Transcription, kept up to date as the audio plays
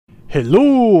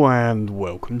Hello and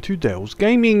welcome to Dell's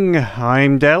Gaming.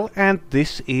 I'm Dell and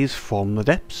this is From the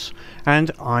Depths,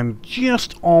 and I'm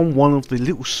just on one of the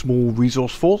little small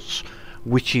resource forts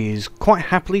which is quite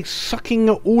happily sucking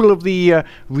all of the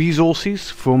resources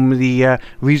from the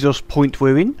resource point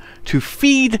we're in to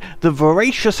feed the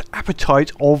voracious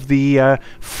appetite of the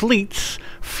fleet's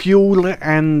fuel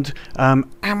and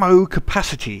ammo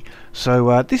capacity.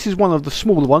 So this is one of the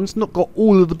smaller ones, not got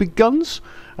all of the big guns,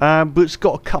 but it's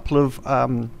got a couple of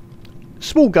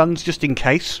small guns just in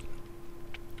case.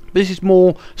 This is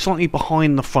more slightly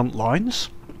behind the front lines.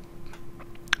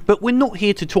 But we're not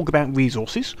here to talk about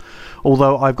resources,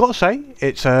 although I've got to say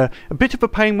it's a bit of a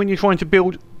pain when you're trying to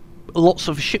build lots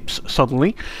of ships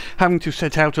suddenly, having to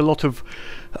set out a lot of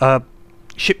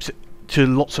ships to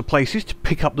lots of places to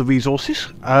pick up the resources.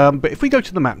 But if we go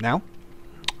to the map now,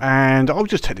 and I'll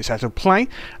just take this out of play.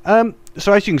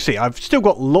 So as you can see, I've still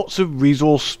got lots of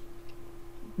resource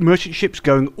merchant ships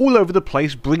going all over the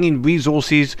place, bringing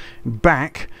resources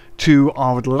back to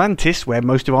our Atlantis, where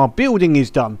most of our building is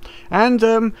done.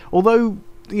 And although,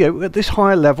 you know, at this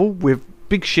higher level with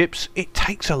big ships, it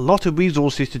takes a lot of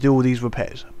resources to do all these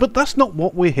repairs. But that's not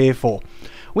what we're here for.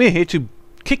 We're here to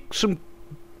kick some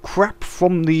crap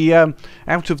from the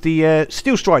out of the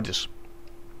Steel Striders.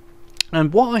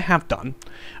 And what I have done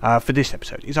for this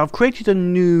episode is I've created a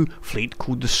new fleet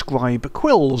called the Scribe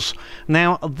Quills.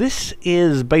 Now this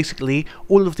is basically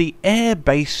all of the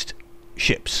air-based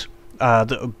ships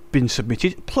that have been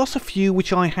submitted, plus a few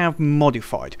which I have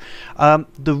modified.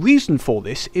 The reason for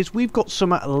this is we've got some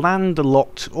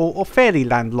landlocked or fairly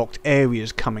landlocked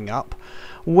areas coming up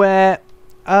where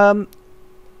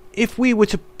if we were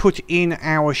to put in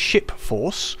our ship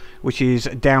force, which is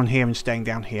down here and staying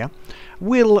down here,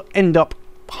 we'll end up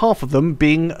half of them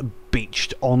being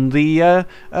beached on the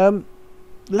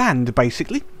land,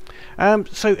 basically. And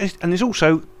there's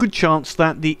also a good chance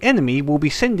that the enemy will be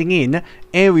sending in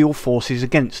aerial forces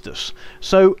against us.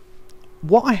 So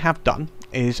what I have done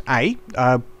is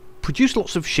produce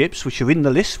lots of ships which are in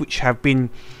the list, which have been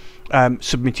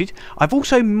submitted. I've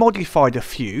also modified a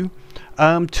few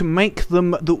to make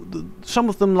them, some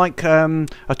of them like a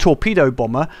torpedo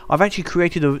bomber. I've actually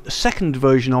created a second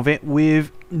version of it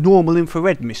with normal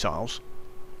infrared missiles.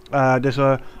 There's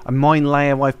a mine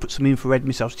layer where I've put some infrared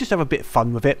missiles, just have a bit of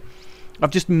fun with it. I've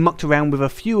just mucked around with a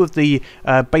few of the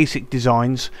basic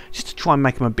designs just to try and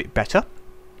make them a bit better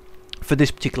for this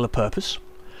particular purpose.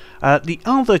 The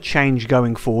other change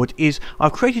going forward is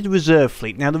I've created a reserve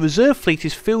fleet. Now the reserve fleet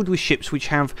is filled with ships which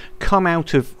have come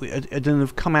out of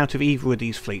either of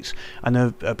these fleets and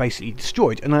are basically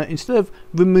destroyed. And instead of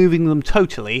removing them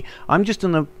totally, I'm just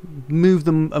going to move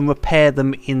them and repair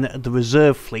them in the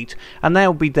reserve fleet, and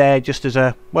they'll be there just as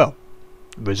a, well,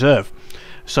 reserve.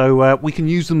 So we can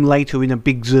use them later in a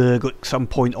big Zerg at some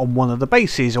point on one of the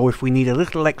bases, or if we need a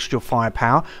little extra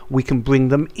firepower, we can bring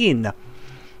them in.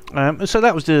 So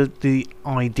that was the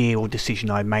idea or decision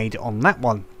I made on that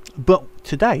one. But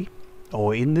today,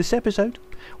 or in this episode,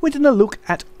 we're going to look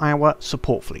at our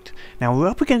support fleet. Now we're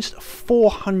up against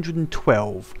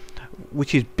 412,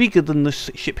 which is bigger than the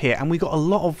ship here, and we've got a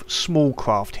lot of small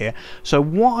craft here. So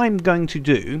what I'm going to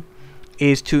do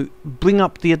is to bring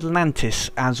up the Atlantis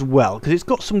as well, because it's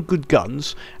got some good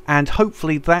guns, and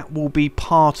hopefully that will be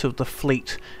part of the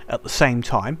fleet at the same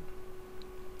time.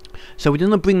 So we're going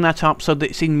to bring that up so that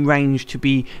it's in range to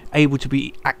be able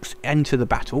to enter the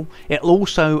battle. It'll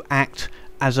also act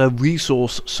as a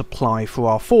resource supply for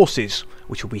our forces,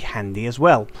 which will be handy as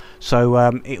well. So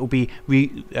it will be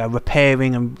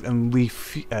repairing and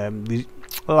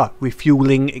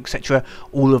refueling, etc.,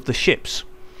 all of the ships.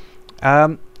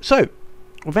 So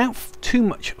without too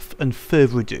much and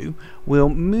further ado, we'll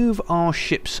move our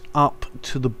ships up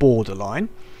to the borderline.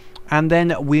 And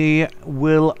then we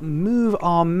will move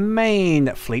our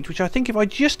main fleet, which I think if I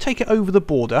just take it over the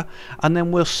border, and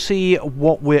then we'll see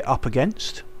what we're up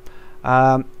against.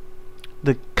 The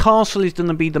castle is going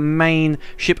to be the main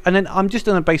ship, and then I'm just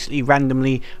going to basically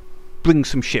randomly bring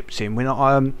some ships in.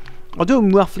 I'll do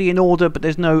them roughly in order, but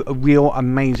there's no real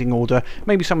amazing order.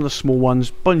 Maybe some of the small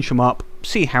ones, bunch them up,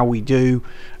 see how we do,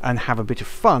 and have a bit of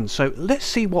fun. So let's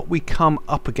see what we come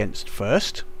up against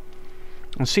first,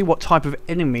 and see what type of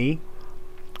enemy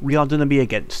we are going to be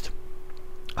against.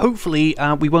 Hopefully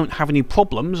we won't have any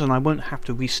problems and I won't have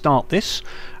to restart this.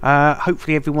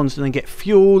 Hopefully everyone's going to get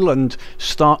fuel and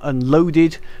start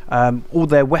unloaded. All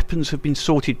their weapons have been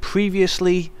sorted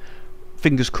previously.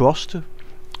 Fingers crossed.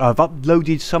 I've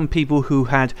uploaded some people who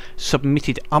had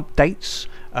submitted updates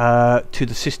to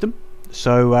the system.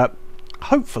 So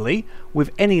hopefully,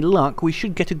 with any luck, we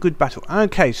should get a good battle.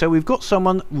 Okay, so we've got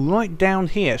someone right down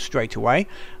here straight away.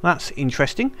 That's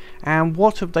interesting. And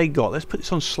what have they got? Let's put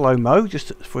this on slow-mo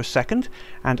just for a second.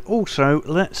 And also,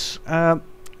 let's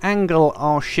angle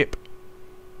our ship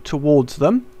towards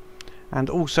them. And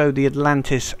also the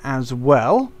Atlantis as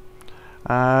well.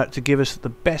 To give us the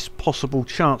best possible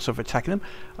chance of attacking them.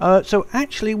 So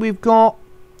actually, we've got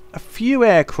a few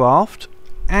aircraft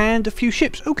and a few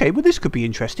ships. Okay, well this could be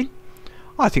interesting.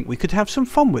 I think we could have some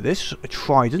fun with this. A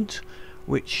trident,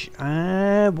 which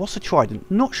what's a trident?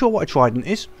 Not sure what a trident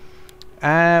is.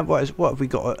 What have we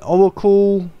got? An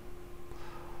oracle.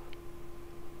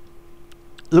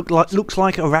 Looks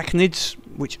like arachnids,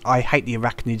 which I hate the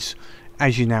arachnids,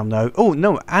 as you now know. Oh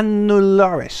no,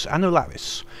 Annularis.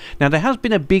 Now there has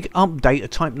been a big update of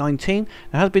Type 19.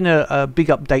 There has been a big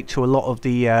update to a lot of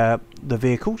the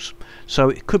vehicles, so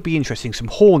it could be interesting. Some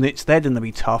Hornets, they're going to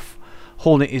be tough.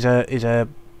 Hornet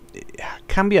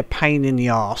can be a pain in the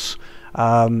arse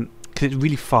because it's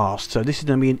really fast. So this is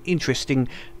going to be an interesting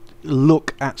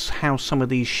look at how some of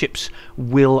these ships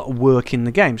will work in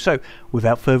the game. So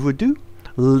without further ado,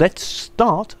 let's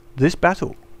start this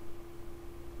battle.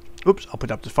 Oops, I'll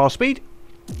put up to fast speed.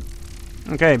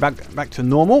 Okay, back to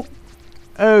normal.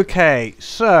 Okay,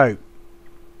 so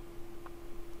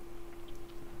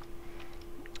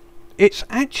it's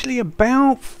actually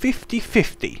about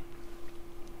 50-50.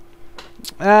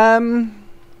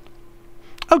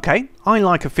 Okay, I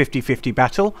like a 50-50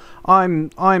 battle.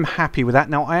 I'm happy with that.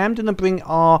 Now I am going to bring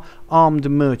our armed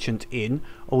merchant in,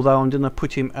 although I'm going to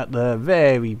put him at the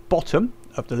very bottom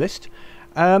of the list.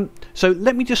 So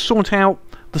let me just sort out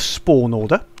the spawn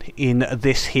order in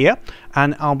this here,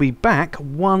 and I'll be back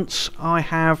once I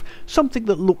have something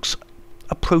that looks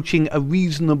approaching a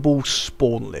reasonable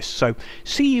spawn list. So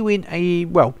see you in a,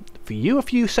 well, for you a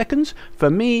few seconds, for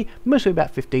me mostly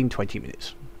about 15-20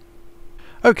 minutes.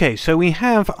 Okay, so we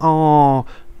have our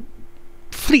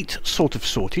fleet sort of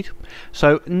sorted,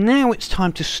 so now it's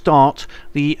time to start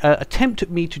the attempt at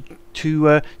me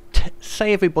to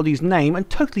say everybody's name and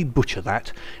totally butcher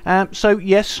that. So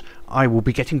yes, I will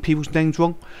be getting people's names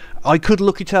wrong. I could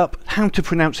look it up, how to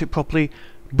pronounce it properly,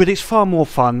 but it's far more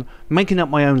fun making up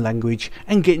my own language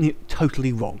and getting it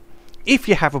totally wrong. If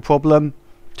you have a problem,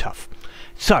 tough.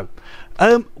 So,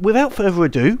 without further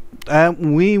ado,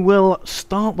 we will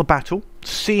start the battle,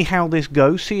 see how this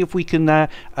goes, see if we can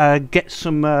get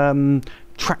some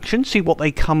traction, see what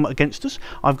they come against us.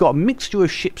 I've got a mixture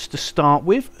of ships to start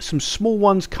with, some small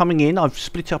ones coming in. I've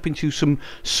split up into some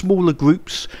smaller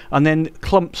groups and then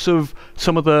clumps of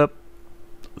some of the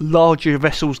larger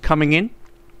vessels coming in.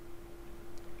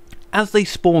 As they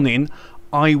spawn in,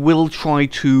 I will try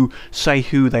to say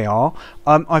who they are.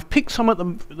 I've picked some of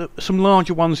them, some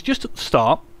larger ones just at the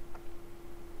start.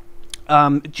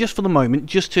 Just for the moment,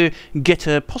 just to get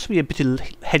possibly a bit of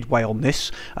headway on this,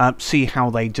 see how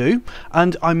they do,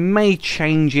 and I may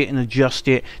change it and adjust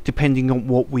it depending on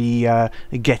what we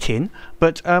get in.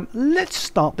 But let's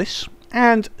start this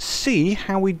and see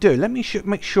how we do. Let me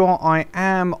make sure I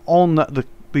am on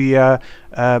the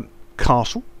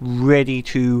castle, ready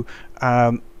to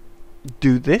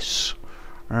do this.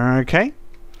 Okay,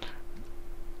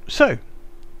 so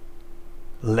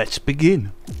let's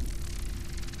begin.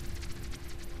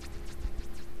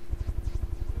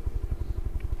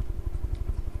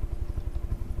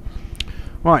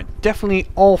 Right, definitely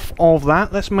off of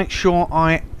that. Let's make sure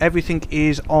everything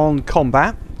is on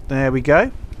combat. There we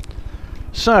go.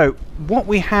 So what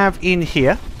we have in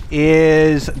here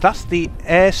is, that's the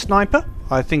air sniper,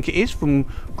 I think it is, from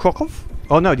Krakow.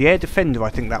 Oh no, the air defender, I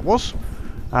think that was,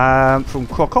 from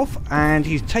Krakow, and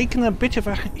he's taken a bit of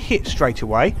a hit straight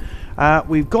away.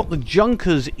 We've got the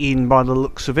junkers in by the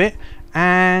looks of it,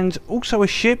 and also a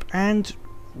ship, and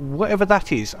whatever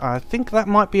that is, I think that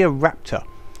might be a Raptor.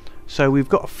 So we've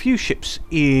got a few ships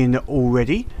in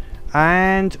already,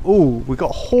 and oh, we've got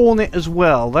a Hornet as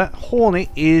well. That Hornet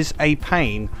is a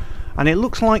pain, and it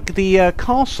looks like the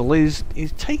castle is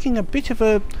taking a bit of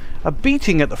a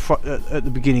beating at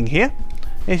the beginning here.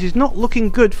 This is not looking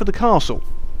good for the castle.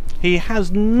 He has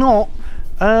not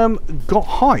got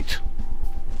height,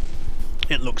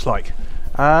 it looks like.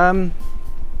 Yeah,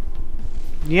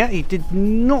 he did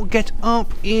not get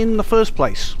up in the first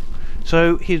place.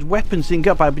 So his weapons didn't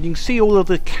get by, but you can see all of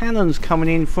the cannons coming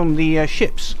in from the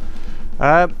ships.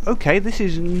 Okay, this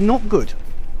is not good.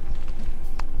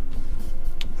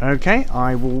 Okay,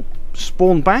 I will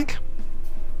spawn back.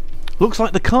 Looks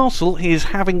like the castle is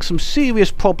having some serious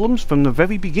problems from the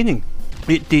very beginning.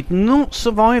 It did not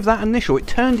survive that initial. It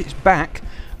turned its back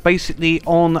basically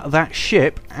on that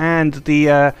ship, and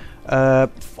the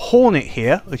Hornet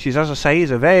here, which is, as I say,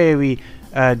 is a very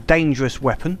dangerous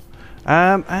weapon,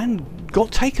 and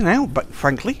got taken out, but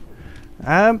frankly,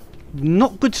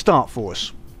 not good start for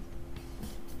us.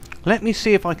 Let me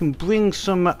see if I can bring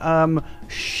some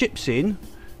ships in,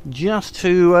 just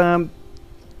to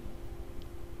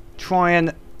try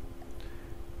and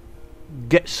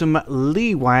get some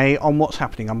leeway on what's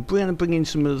happening. I'm going to bring in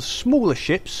some of the smaller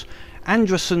ships,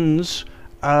 HAndriessen's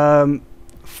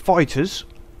fighters.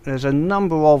 There's a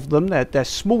number of them. They're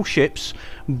small ships,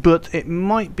 but it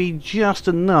might be just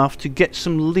enough to get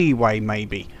some leeway,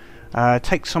 maybe.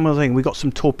 Take some of the thing. We've got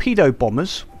some torpedo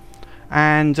bombers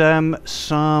and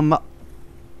some.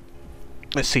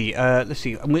 Let's see.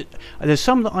 There's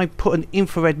some that I put an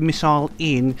infrared missile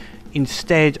in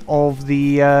instead of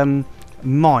the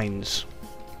mines,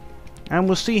 and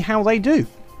we'll see how they do.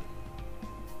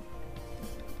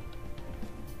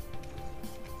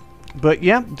 But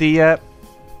yeah, the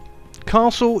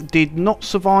castle did not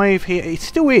survive here. It's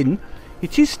still in.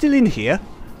 It is still in here.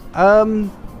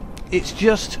 It's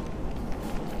just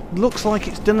looks like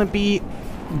it's gonna be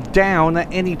down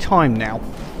at any time now.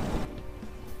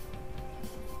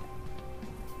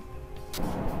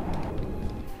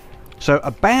 So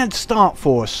a bad start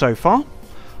for us so far.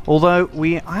 Although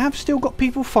we have still got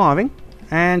people firing,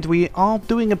 and we are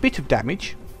doing a bit of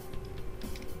damage.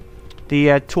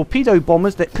 The torpedo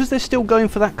bombers, because they're still going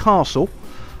for that castle,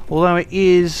 although it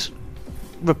is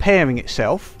repairing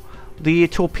itself, the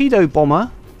torpedo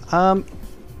bomber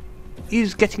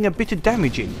is getting a bit of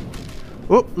damage in.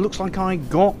 Oh, looks like I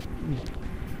got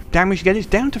damage again. It's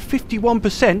down to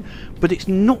 51%, but it's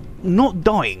not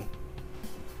dying.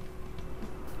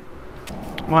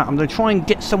 Right, I'm going to try and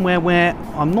get somewhere where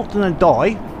I'm not going to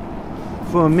die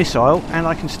from a missile, and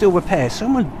I can still repair.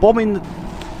 Someone's bombing.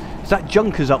 That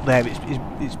Junkers up there.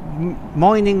 It's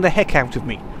mining the heck out of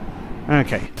me.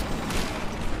 Okay.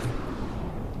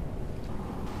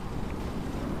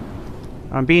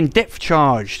 I'm being depth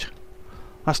charged.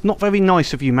 That's not very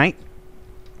nice of you, mate.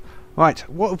 Right,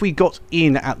 what have we got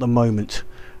in at the moment?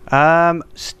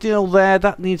 Still there.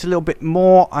 That needs a little bit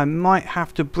more. I might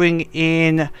have to bring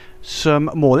in some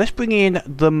more. Let's bring in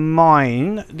the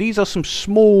mine. These are some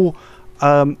small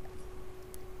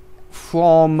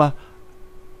from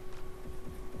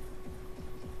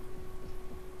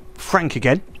Frank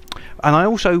again. And I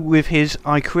also, with his,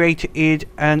 I created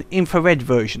an infrared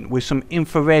version with some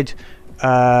infrared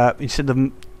instead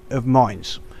of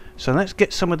mines. So let's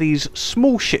get some of these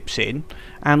small ships in,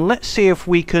 and let's see if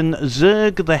we can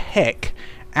zerg the heck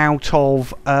out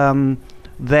of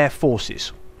their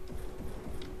forces.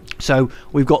 So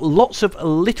we've got lots of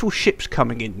little ships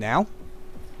coming in now.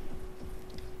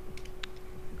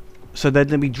 So they're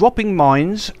going to be dropping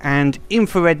mines and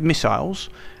infrared missiles,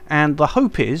 and the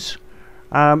hope is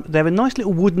they're a nice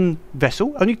little wooden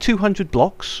vessel, only 200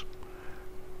 blocks.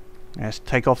 Let's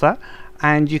take off that.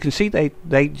 And you can see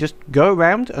they just go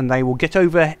around and they will get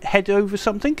head over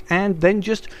something and then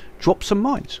just drop some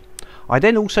mines. I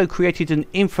then also created an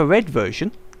infrared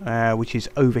version, which is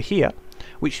over here,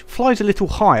 which flies a little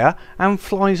higher and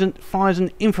fires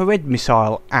an infrared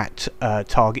missile at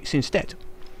targets instead.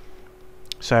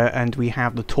 So, and we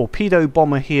have the torpedo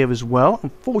bomber here as well.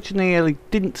 Unfortunately,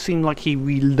 it didn't seem like he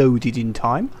reloaded in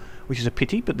time, which is a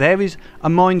pity, but there is a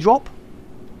mine drop.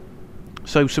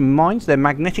 So some mines, they're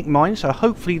magnetic mines, so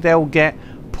hopefully they'll get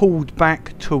pulled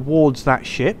back towards that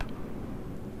ship.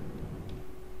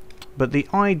 But the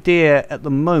idea at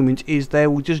the moment is they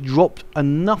will just drop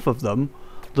enough of them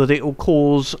that it will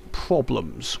cause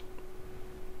problems.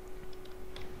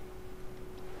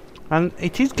 And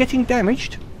it is getting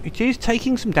damaged. It is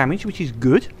taking some damage, which is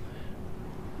good.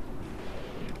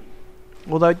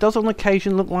 Although it does on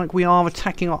occasion look like we are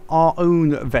attacking our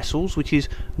own vessels, which is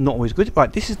not always good.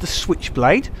 Right, this is the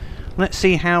switchblade. Let's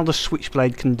see how the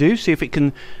switchblade can do. See if it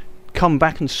can come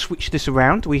back and switch this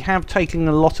around. We have taken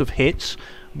a lot of hits,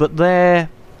 but their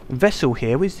vessel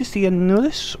here, is this the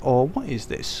Annulus or what is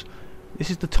this? This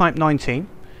is the Type 19.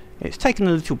 It's taken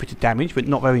a little bit of damage, but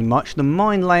not very much. The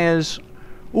mine layers,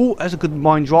 oh, that's a good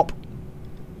mine drop.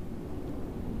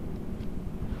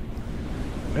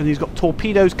 And he's got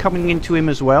torpedoes coming into him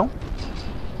as well.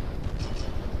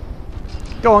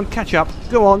 Go on, catch up.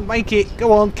 Go on, make it.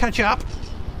 Go on, catch up.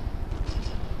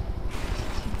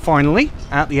 Finally,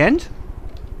 at the end.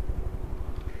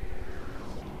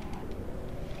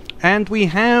 And we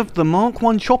have the Mark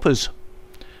 1 choppers.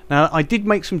 Now, I did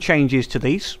make some changes to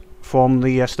these from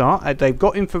the start. They've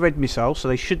got infrared missiles, so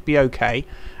they should be okay.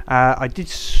 I did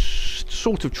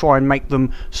sort of try and make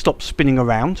them stop spinning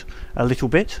around a little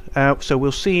bit, so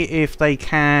we'll see if they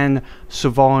can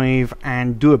survive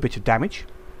and do a bit of damage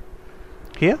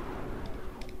here.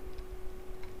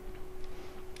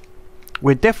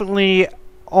 We're definitely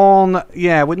on.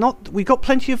 Yeah, we're not. We've got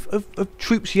plenty of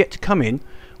troops yet to come in.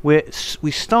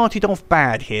 We started off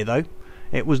bad here, though.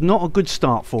 It was not a good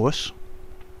start for us.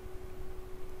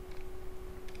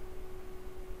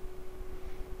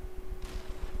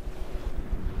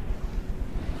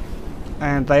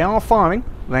 And they are firing.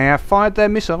 They have fired their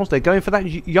missiles. They're going for that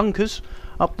Junkers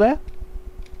up there,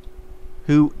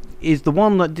 who is the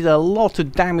one that did a lot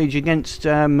of damage against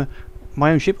my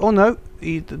own ship. Oh no,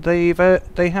 they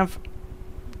have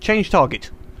changed target.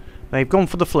 They've gone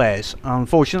for the flares.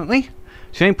 Unfortunately,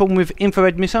 same problem with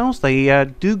infrared missiles. They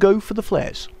do go for the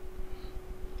flares.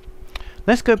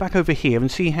 Let's go back over here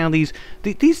and see how these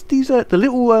are the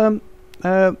little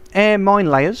air mine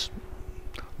layers,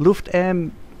 Luft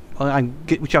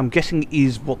which I'm guessing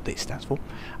is what this stands for,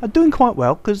 are doing quite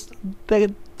well because they're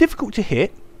difficult to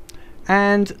hit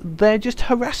and they're just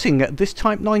harassing this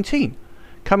Type 19,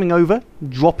 coming over,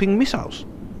 dropping missiles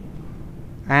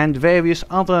and various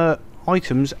other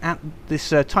items at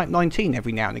this Type 19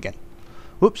 every now and again.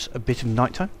 Whoops, a bit of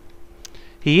nighttime.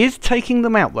 He is taking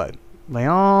them out though. They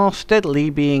are steadily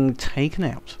being taken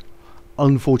out,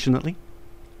 unfortunately.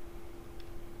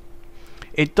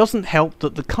 It doesn't help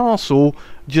that the castle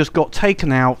just got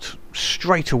taken out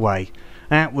straight away.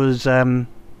 That was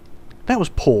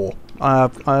poor.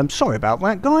 I'm sorry about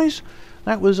that, guys.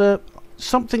 That was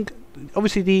something.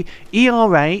 Obviously, the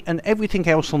ERA and everything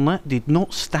else on that did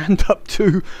not stand up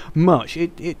to much.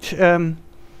 It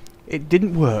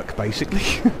didn't work,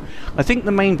 basically. I think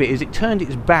the main bit is it turned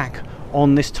its back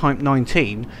on this Type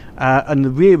 19, and the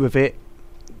rear of it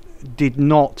did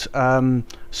not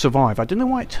survive. I don't know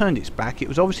why it turned its back. It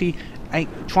was obviously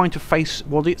trying to face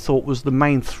what it thought was the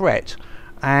main threat,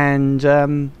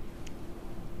 and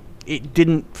it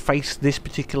didn't face this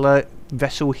particular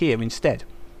vessel here instead.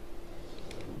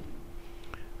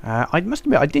 I must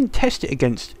admit, I didn't test it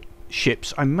against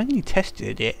ships. I mainly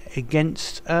tested it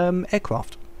against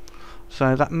aircraft.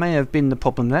 So that may have been the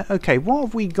problem there. Okay, what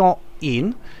have we got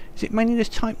in? Is it mainly this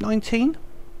Type 19?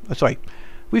 Oh, sorry.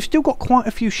 We've still got quite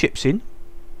a few ships in,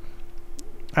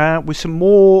 with some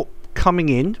more coming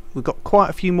in. We've got quite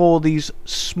a few more of these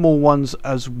small ones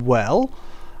as well.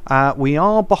 We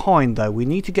are behind though. We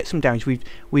need to get some damage.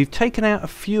 We've taken out a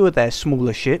few of their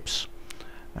smaller ships,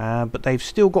 but they've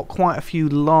still got quite a few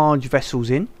large vessels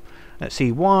in. Let's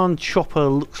see, one chopper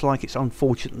looks like it's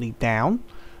unfortunately down,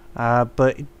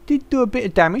 but it did do a bit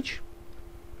of damage.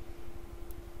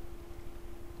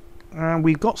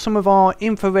 We've got some of our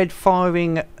infrared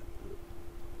firing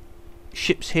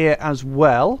ships here as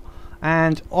well,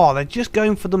 and oh, they're just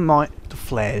going for the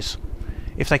flares.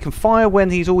 If they can fire when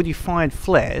he's already fired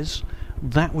flares,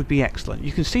 that would be excellent.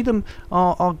 You can see them,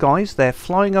 our guys, they're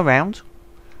flying around.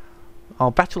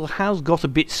 Our battle has got a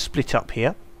bit split up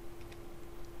here.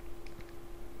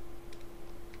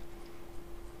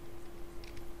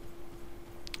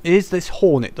 Is this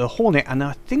Hornet? The Hornet, and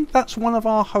I think that's one of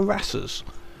our Harassers.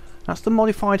 That's the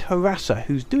modified Harasser,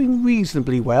 who's doing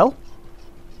reasonably well.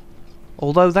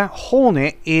 Although that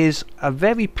Hornet is a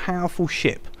very powerful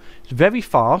ship. It's very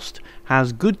fast,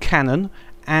 has good cannon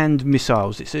and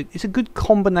missiles. It's a good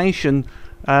combination.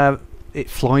 It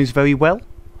flies very well.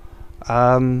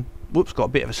 Whoops, got a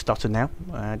bit of a stutter now.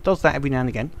 Does that every now and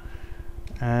again.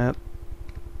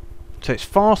 So it's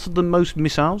faster than most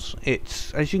missiles.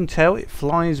 It's, as you can tell, it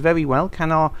flies very well.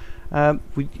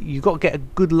 You've got to get a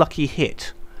good lucky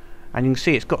hit. And you can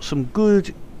see it's got some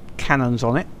good cannons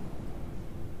on it.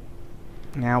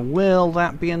 Now, will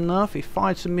that be enough? It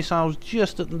fired some missiles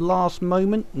just at the last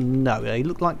moment. No, they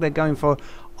look like they're going for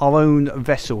our own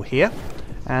vessel here.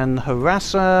 And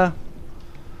Harasser...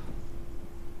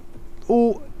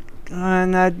 oh,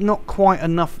 no, not quite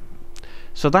enough.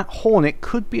 So that Hornet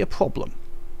could be a problem.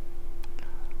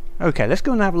 Okay, let's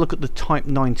go and have a look at the Type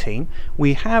 19.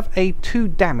 We have a 2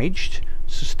 damaged...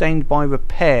 sustained by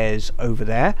repairs over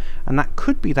there, and that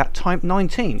could be that Type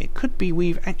 19. It could be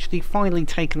we've actually finally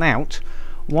taken out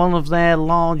one of their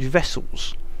large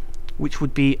vessels, which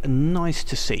would be nice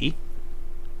to see.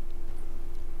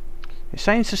 It's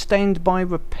saying sustained by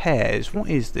repairs. What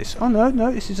is this? Oh no,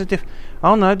 this is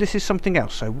oh no, this is something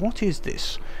else. So what is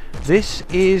this? This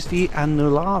is the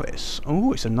Annularis.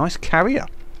 Oh, it's a nice carrier.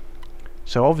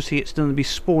 So obviously it's going to be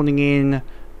spawning in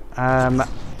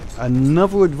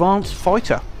another advanced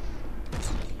fighter.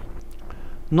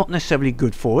 Not necessarily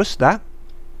good for us, that.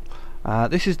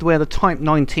 This is where the Type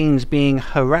 19 is being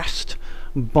harassed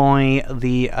by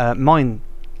the mine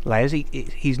layers.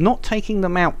 He's not taking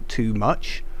them out too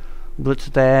much, but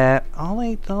they're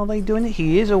are they doing it?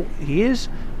 He is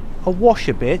awash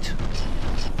a bit.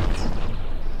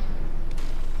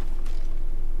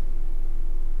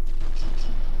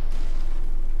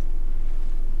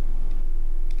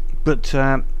 but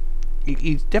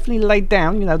he's definitely laid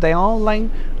down. You know, they are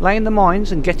laying the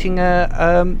mines and getting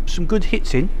some good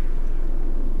hits in.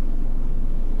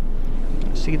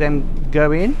 See them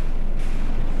go in.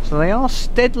 So they are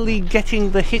steadily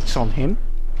getting the hits on him.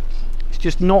 It's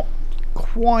just not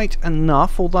quite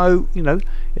enough, although, you know,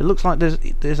 it looks like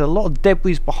there's a lot of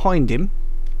debris behind him.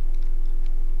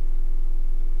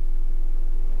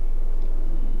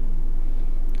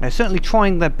 They're certainly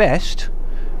trying their best.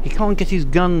 He can't get his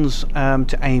guns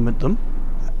to aim at them,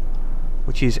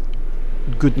 which is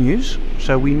good news.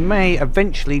 So we may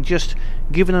eventually, just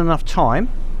given enough time,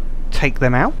 take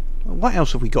them out. What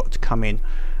else have we got to come in?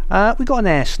 We got an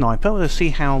air sniper. Let's see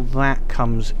how that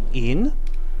comes in.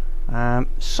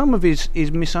 Some of his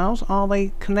missiles, are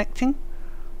they connecting?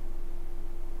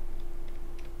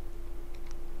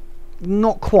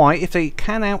 Not quite. If they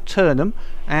can outturn them,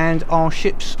 and our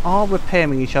ships are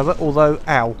repairing each other, although,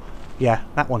 ow, yeah,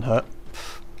 that one hurt.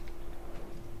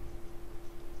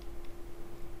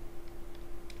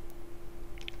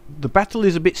 The battle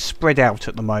is a bit spread out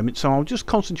at the moment, so I'll just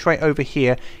concentrate over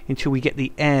here until we get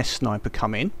the air sniper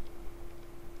come in.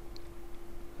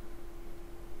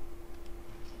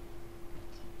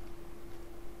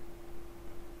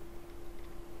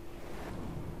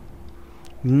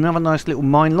 Another nice little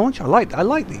mine launch. I like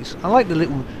these. I like the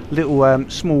little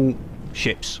small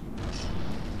ships.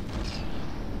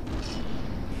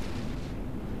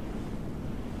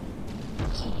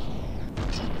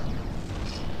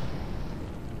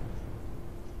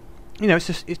 You know,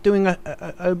 it's doing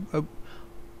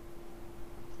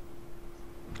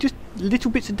just little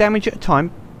bits of damage at a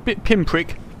time, bit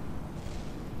pinprick,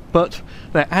 but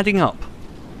they're adding up.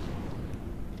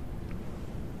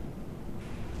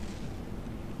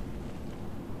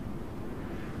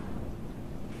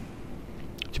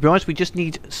 To be honest, we just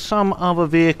need some other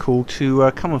vehicle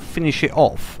to come and finish it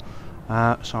off.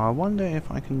 So I wonder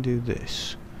if I can do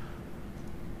this.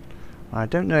 I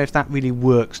don't know if that really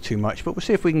works too much, but we'll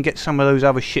see if we can get some of those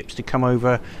other ships to come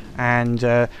over and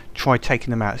try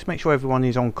taking them out. Let's make sure everyone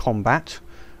is on combat.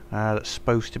 That's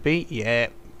supposed to be, yeah.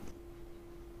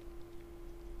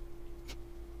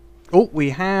 Oh,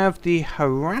 we have the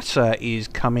Harasser is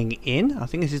coming in. I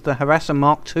think this is the Harasser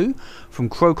Mark II from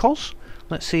Krokos.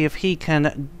 Let's see if he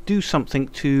can do something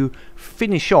to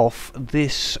finish off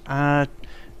this Type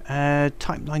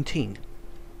 19.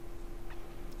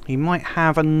 He might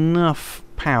have enough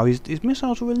power. His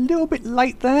missiles were a little bit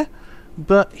late there,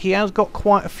 but he has got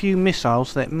quite a few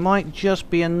missiles that might just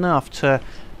be enough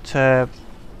to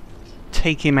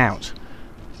take him out.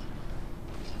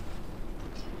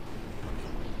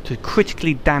 To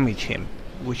critically damage him,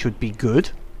 which would be good.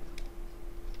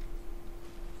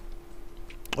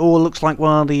 Oh, looks like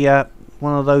one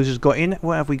of those has got in.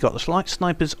 What have we got? The light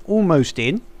sniper's almost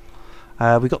in.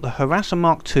 We got the Harasser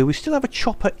Mark II. We still have a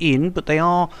chopper in, but they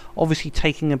are obviously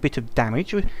taking a bit of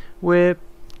damage. We're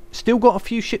still got a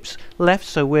few ships left,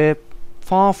 so we're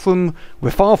far from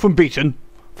beaten.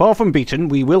 Far from beaten.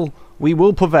 We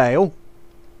will prevail.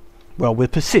 Well, we'll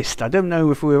persist. I don't know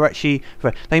if we're actually.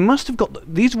 They must have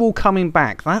got. These are all coming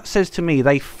back. That says to me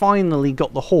they finally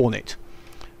got the Hornet.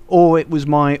 Or it was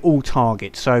my all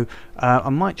target, so I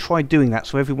might try doing that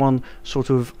so everyone sort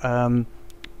of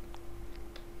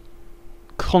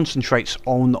concentrates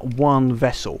on one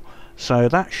vessel. So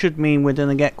that should mean we're going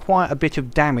to get quite a bit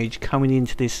of damage coming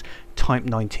into this Type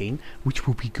 19, which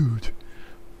will be good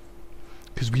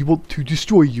because we want to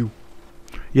destroy you.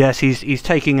 Yes, he's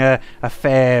taking a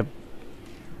fair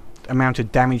amount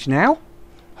of damage now,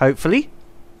 hopefully.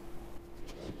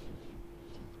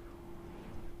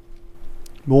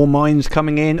 More mines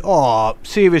coming in. Oh,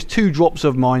 serious 2 drops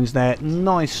of mines there.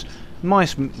 Nice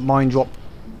mine drop.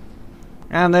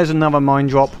 And there's another mine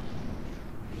drop.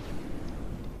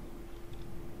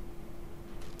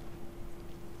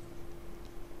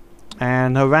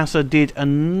 And Harasser did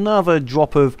another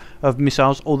drop of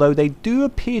missiles, although they do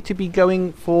appear to be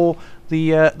going for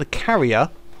the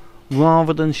carrier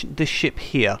rather than the ship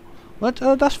here. But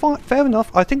that's fine, fair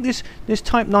enough. I think this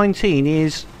Type 19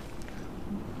 is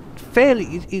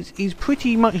he's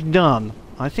pretty much done.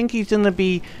 I think he's going to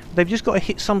be. They've just got to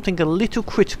hit something a little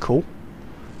critical,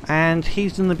 and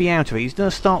he's going to be out of it. He's going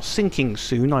to start sinking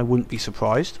soon. I wouldn't be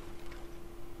surprised.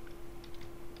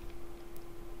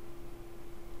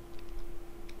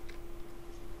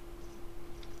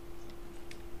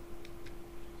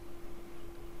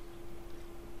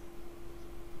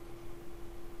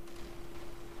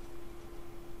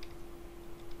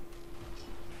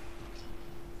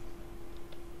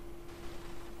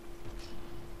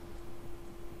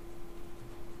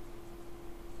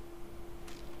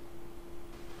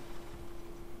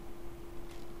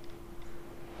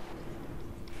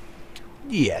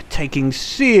 Yeah, taking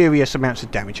serious amounts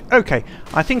of damage. Okay,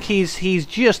 I think he's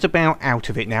just about out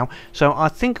of it now. So I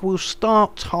think we'll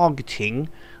start targeting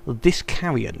this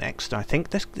carrier next. I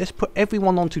think let's put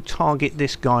everyone on to target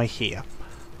this guy here.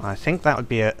 I think that would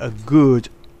be a good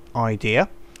idea.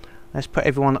 Let's put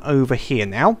everyone over here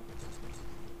now.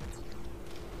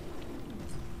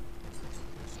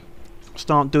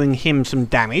 Start doing him some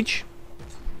damage.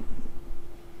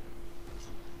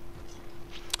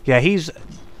 Yeah, he's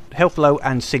health low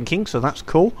and sinking, so that's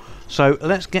cool. So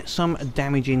let's get some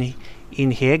damage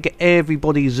in here. Get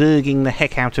everybody zerging the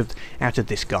heck out of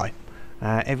this guy.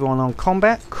 Everyone on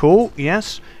combat, cool.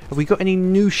 Yes. Have we got any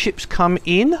new ships come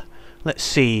in? Let's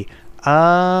see.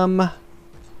 Well,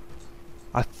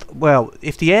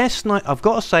 if the air sniper, I've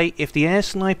got to say, if the air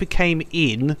sniper came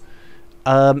in,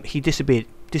 he disappeared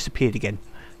again.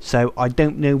 So I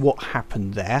don't know what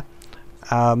happened there.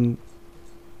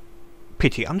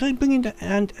 Pity. I'm going to bring in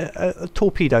a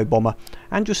torpedo bomber.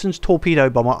 HAndriessen's torpedo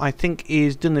bomber, I think,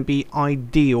 is going to be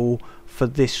ideal for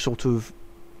this sort of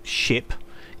ship.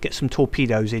 Get some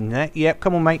torpedoes in there. Yep,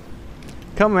 come on, mate.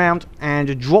 Come around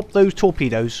and drop those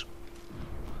torpedoes.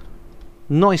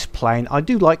 Nice plane. I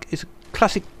do like it's a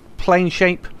classic plane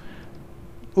shape.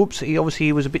 Oops, obviously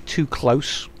he was a bit too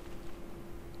close.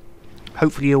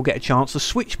 Hopefully he'll get a chance. The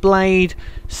Switchblade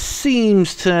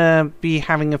seems to be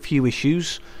having a few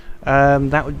issues.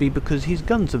 That would be because his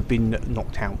guns have been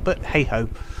knocked out, but hey ho.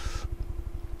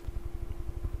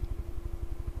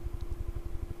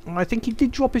 I think he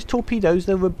did drop his torpedoes.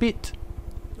 They were a bit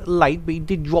late, but he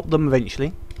did drop them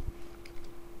eventually.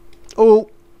 Oh,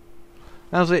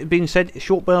 as it had been said,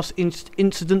 short burst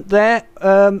incident there.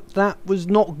 That was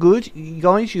not good, you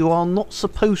guys. You are not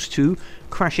supposed to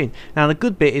crash in. Now the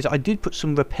good bit is I did put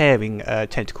some repairing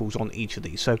tentacles on each of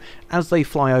these, so as they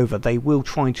fly over they will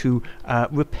try to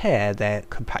repair their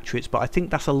compatriots, but I think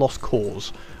that's a lost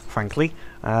cause, frankly.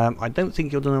 I don't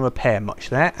think you're going to repair much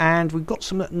there, and we've got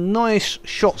some nice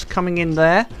shots coming in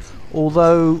there,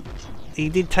 although he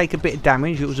did take a bit of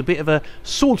damage. It was a bit of a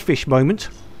swordfish moment.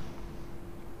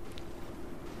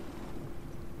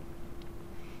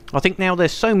 I think now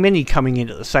there's so many coming in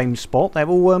at the same spot. They're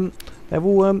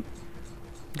all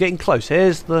getting close.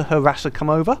 Here's the Harasser come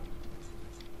over.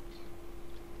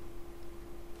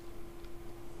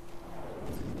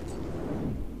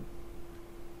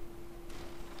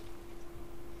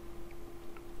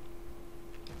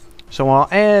 So our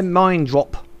air mine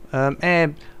drop,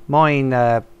 air mine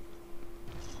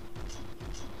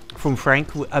from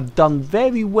Frank have done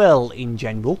very well in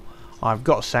general, I've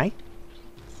got to say.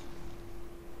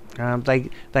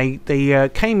 They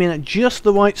came in at just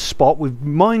the right spot with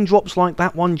mine drops like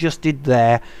that one just did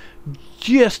there,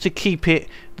 just to keep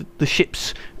the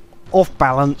ships off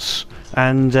balance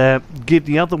and give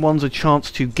the other ones a chance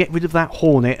to get rid of that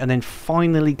Hornet and then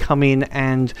finally come in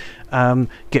and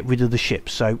get rid of the ship.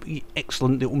 So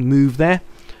excellent little move there.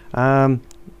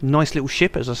 Nice little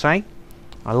ship, as I say.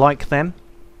 I like them.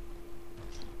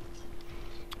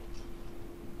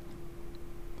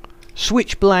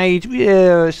 Switchblade,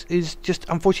 yeah, is just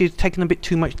unfortunately taking a bit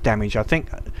too much damage, I think,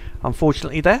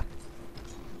 unfortunately there.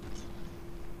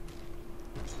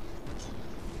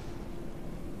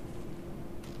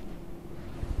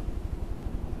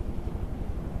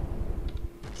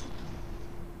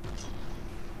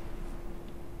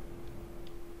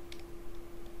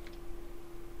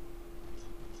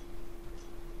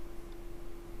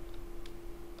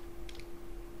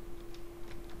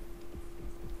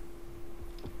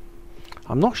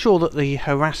 I'm not sure that the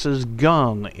Harasser's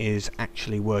gun is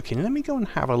actually working. Let me go and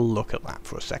have a look at that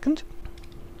for a second.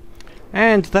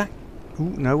 And that... Ooh,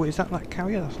 no, is that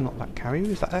carrier? That's not that carrier.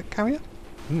 Is that carrier?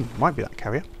 Might be that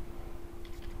carrier.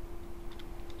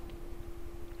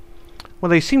 Well,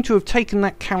 they seem to have taken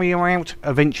that carrier out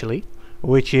eventually,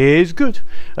 which is good.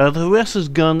 The Harasser's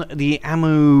gun, the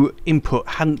ammo input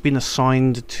hadn't been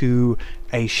assigned to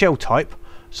a shell type,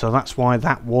 so that's why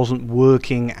that wasn't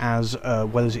working as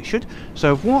well as it should.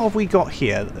 So what have we got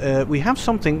here? We have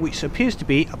something which appears to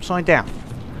be upside down.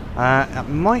 It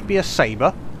might be a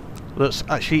saber that's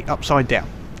actually upside down.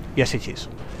 Yes, it is.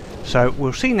 So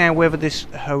we'll see now whether this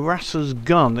Harasser's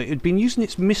gun, it had been using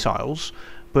its missiles,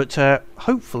 but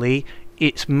hopefully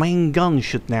its main gun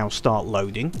should now start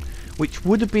loading, which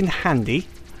would have been handy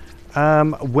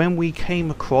when we came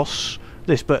across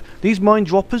this. But these mine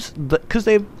droppers, because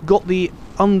they've got the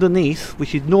underneath,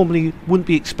 which is normally wouldn't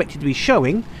be expected to be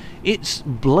showing, it's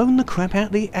blown the crap out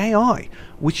of the AI,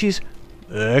 which is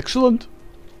excellent.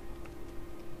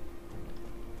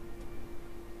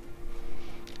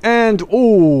 And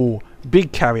oh,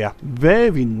 big carrier,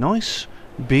 very nice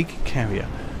big carrier.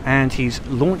 And he's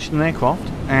launched an aircraft.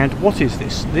 And what is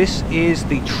this? This is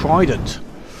the Trident.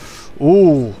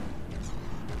 Ooh.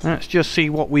 Let's just see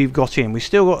what we've got in. We've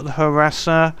still got the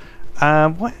Harasser.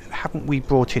 What haven't we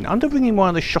brought in? I'm bringing one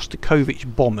of the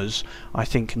Shostakovich bombers, I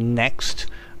think, next.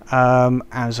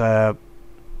 As a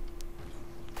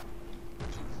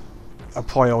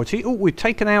priority. Oh, we've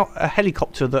taken out a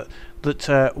helicopter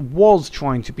that was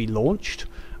trying to be launched,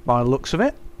 by the looks of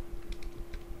it.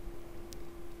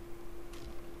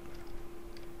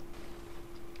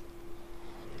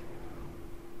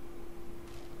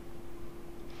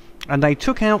 And they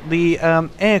took out the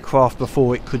aircraft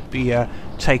before it could be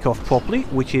take off properly,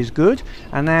 which is good.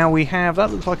 And now we have, that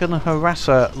looks like a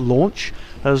Harasser launch,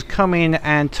 has come in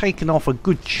and taken off a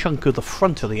good chunk of the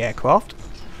front of the aircraft.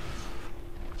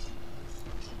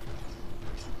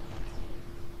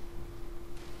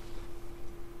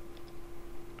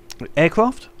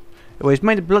 Aircraft? Well, it's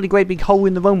made a bloody great big hole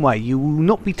in the runway. You will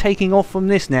not be taking off from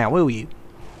this now, will you?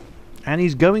 And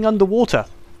he's going underwater.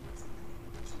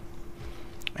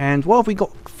 And what have we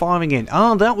got firing in?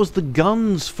 Ah, that was the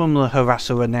guns from the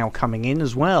Harasser are now coming in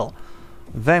as well.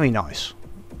 Very nice.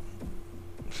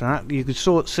 So that, you could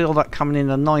see all that coming in,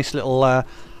 a nice little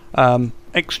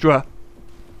extra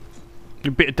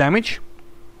bit of damage.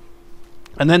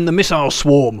 And then the missile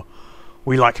swarm.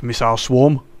 We like missile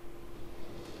swarm.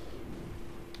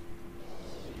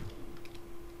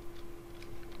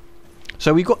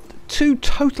 So we've got two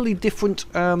totally different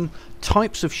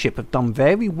types of ship have done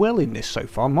very well in this so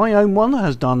far. My own one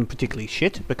has done particularly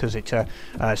shit because it,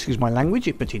 excuse my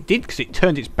language, but it did because it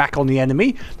turned its back on the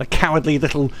enemy, the cowardly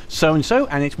little so-and-so,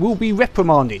 and it will be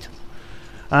reprimanded.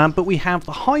 But we have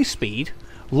the high speed,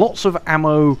 lots of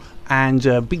ammo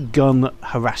and big gun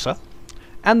Harasser.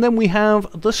 And then we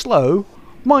have the slow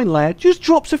mine layer, just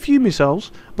drops a few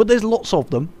missiles, but there's lots of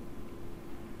them.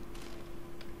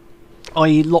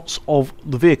 I.e. lots of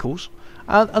the vehicles.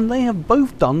 And they have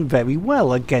both done very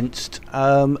well against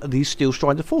these Steel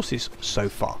Strider forces so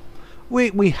far.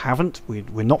 We're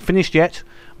not finished yet,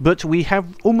 but we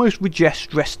have almost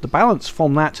redressed the balance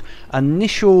from that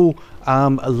initial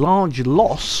large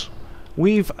loss.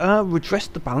 We've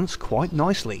redressed the balance quite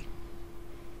nicely.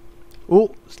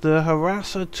 Oh, the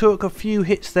Harasser took a few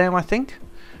hits there, I think.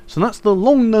 So that's the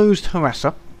long-nosed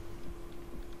Harasser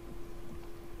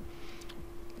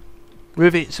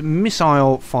with its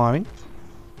missile firing.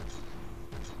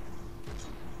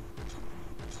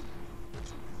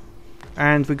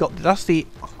 And we got, that's the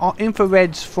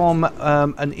infrareds from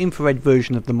an infrared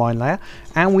version of the mine layer,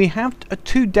 and we have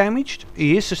two damaged.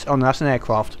 He is just, oh no, that's an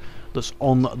aircraft that's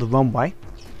on the runway.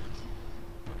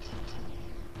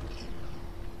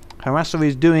 Harasser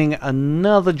is doing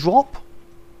another drop.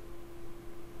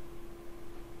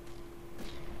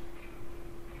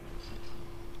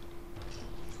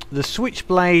 The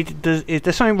switchblade,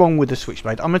 there's something wrong with the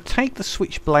switchblade. I'm going to take the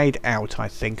switchblade out, I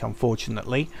think,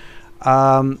 unfortunately.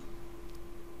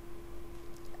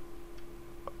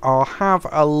 I'll have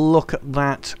a look at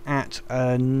that at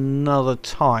another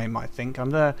time, I think.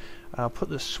 I'm going to put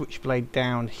the switchblade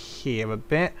down here a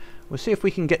bit. We'll see if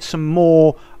we can get some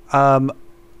more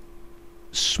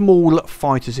small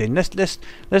fighters in. Let's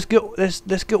get all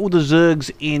the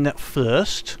Zergs in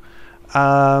first.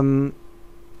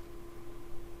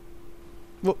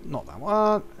 Well, not that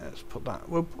one. Let's put that.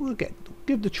 We'll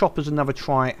give the choppers another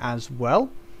try as well.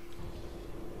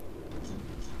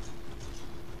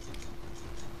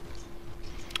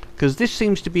 Because this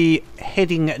seems to be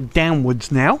heading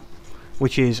downwards now,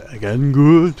 which is again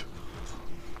good.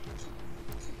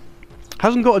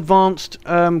 Hasn't got advanced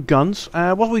guns.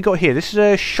 What have we got here? This is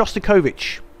a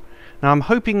Shostakovich. Now I'm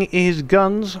hoping his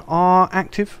guns are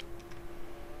active.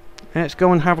 Let's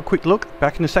go and have a quick look.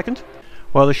 Back in a second.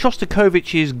 Well, the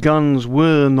Shostakovich's guns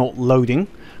were not loading,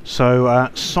 so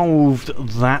solved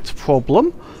that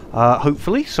problem,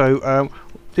 hopefully. So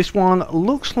this one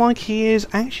looks like he is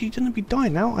actually going to be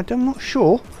dying now. I'm not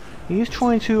sure. He is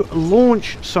trying to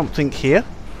launch something here.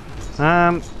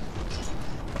 And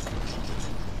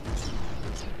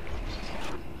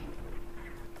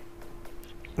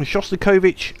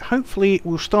Shostakovich hopefully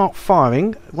will start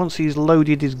firing once he's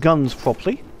loaded his guns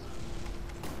properly.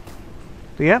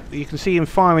 Yep, you can see him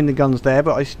firing the guns there,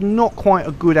 but it's not quite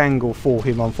a good angle for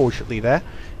him, unfortunately, there.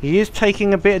 He is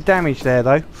taking a bit of damage there,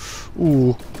 though.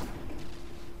 Ooh.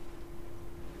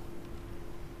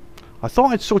 I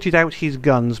thought I'd sorted out his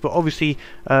guns, but obviously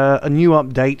a new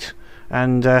update,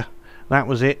 and that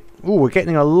was it. Ooh, we're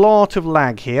getting a lot of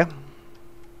lag here.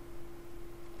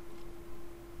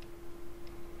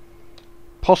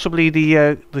 Possibly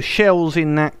the shells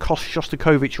in that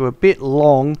Shostakovich are a bit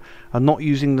long and not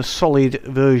using the solid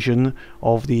version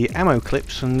of the ammo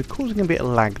clips and causing a bit of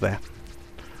lag there.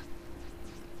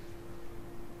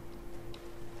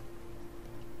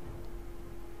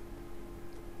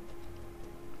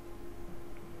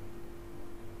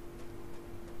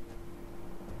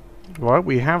 Right,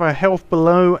 we have a health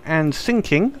below and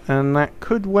sinking, and that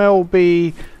could well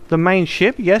be the main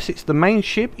ship. Yes, it's the main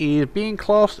ship. He is being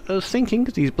classed as sinking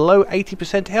because he's below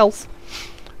 80% health.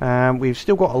 We've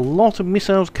still got a lot of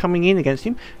missiles coming in against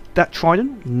him. That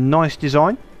Trident, nice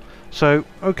design. So,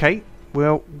 okay,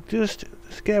 well, just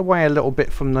let's get away a little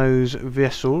bit from those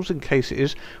vessels in case it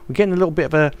is. We're getting a little bit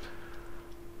of a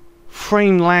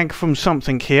frame lag from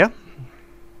something here.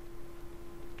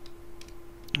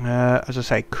 As I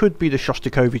say, could be the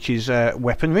Shostakovich's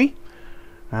weaponry.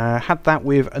 Had that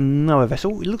with another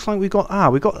vessel. It looks like we've got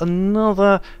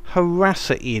another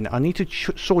Harasser in. I need to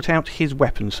sort out his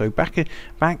weapon. So back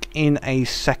in a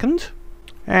second.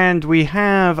 And we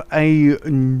have a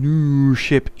new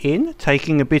ship in,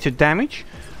 taking a bit of damage.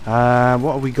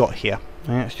 What have we got here?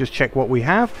 Let's just check what we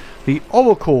have. The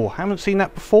Oracle. Haven't seen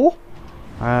that before.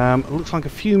 It looks like a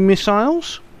few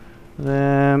missiles.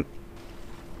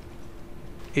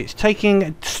 It's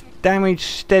taking damage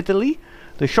steadily.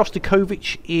 The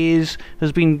Shostakovich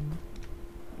has been,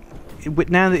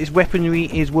 now that its weaponry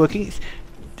is working,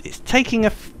 it's taking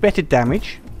a better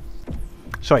damage.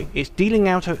 Sorry, it's dealing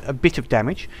out a bit of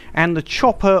damage, and the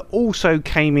chopper also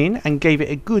came in and gave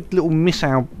it a good little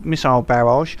missile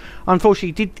barrage. Unfortunately,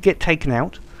 it did get taken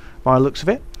out by the looks of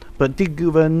it, but did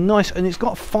give a nice, and it's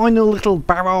got a final little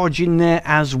barrage in there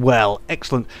as well.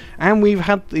 Excellent. And we've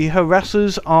had the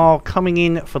Harassers are coming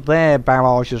in for their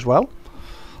barrage as well.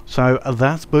 So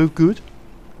that's both good.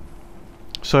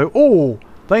 So, oh,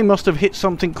 they must have hit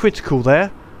something critical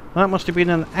there. That must have been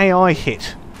an AI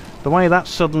hit. The way that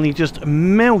suddenly just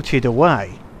melted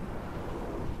away.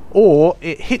 Or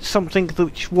it hit something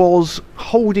which was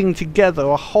holding together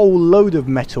a whole load of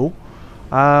metal.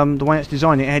 The way it's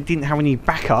designed, it didn't have any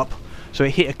backup. So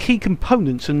it hit a key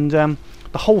component and the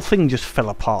whole thing just fell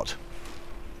apart.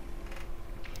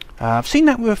 I've seen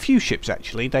that with a few ships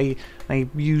actually. They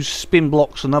use spin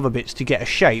blocks and other bits to get a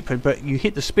shape, but you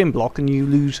hit the spin block and you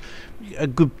lose a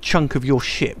good chunk of your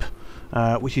ship,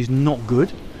 which is not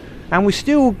good. And we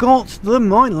still got the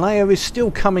mine layer is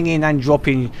still coming in and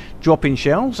dropping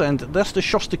shells, and that's the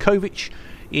Shostakovich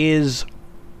is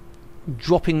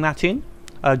dropping that in,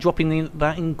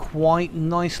 that in quite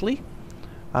nicely.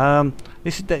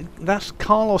 That's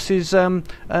Carlos's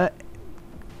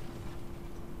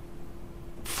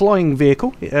flying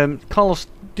vehicle. Carlos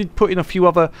did put in a few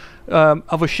other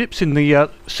ships in the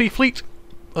sea fleet,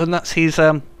 and that's his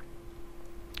air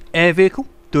vehicle,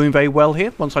 doing very well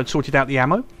here once I'd sorted out the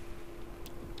ammo.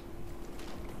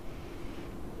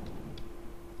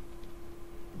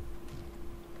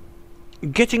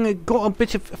 Got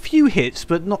a few hits,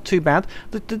 but not too bad.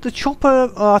 The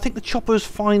chopper, I think the chopper's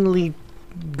finally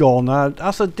gone.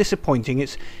 That's disappointing.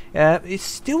 It's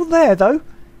still there though.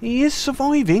 He is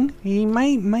surviving. He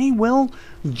may well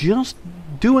just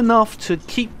do enough to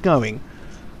keep going.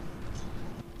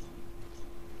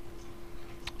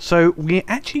 So we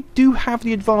actually do have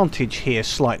the advantage here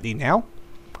slightly now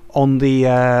on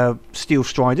the Steel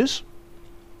Striders,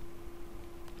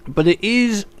 but it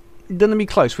is going to be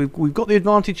close. We've got the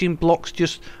advantage in blocks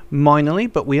just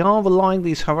minorly, but we are relying.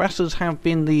 These Harassers have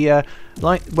been the the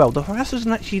Harassers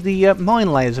and actually the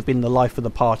mine layers have been the life of the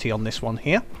party on this one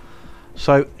here.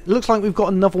 So it looks like we've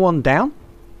got another one down.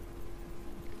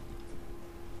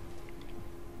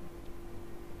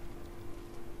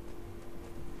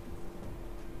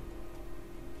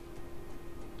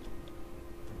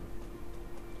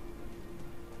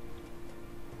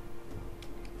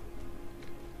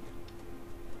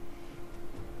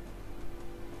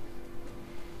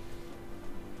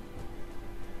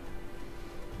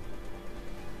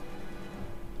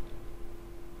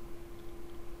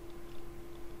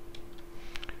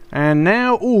 And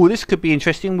now, oh, this could be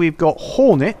interesting. We've got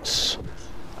Hornets,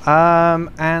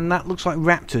 and that looks like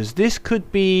Raptors. This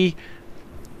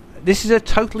is a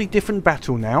totally different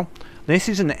battle now. This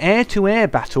is an air-to-air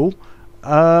battle.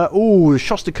 Oh,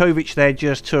 Shostakovich there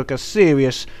just took a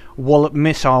serious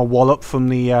missile wallop from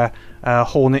the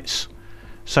Hornets.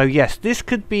 So yes, this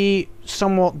could be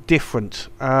somewhat different.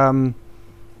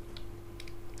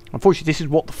 Unfortunately, this is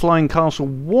what the Flying Castle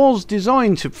was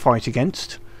designed to fight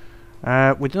against.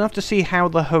 We're going to have to see how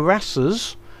the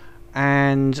Harassers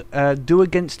and do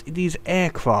against these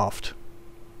aircraft.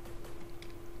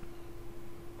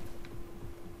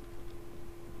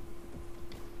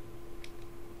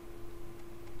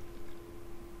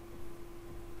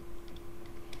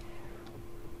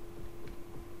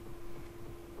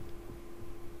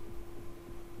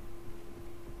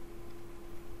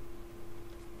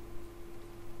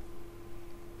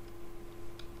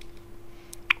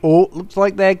 Oh, looks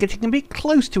like they're getting a bit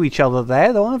close to each other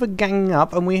there. They're either ganging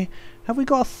up, and have we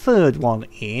got a third one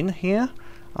in here?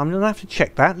 I'm going to have to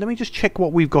check that. Let me just check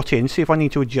what we've got in, see if I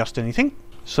need to adjust anything.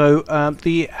 So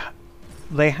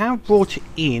they have brought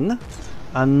in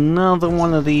another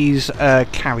one of these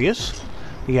carriers,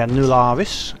 the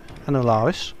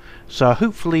Harasser. So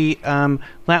hopefully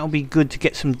that will be good to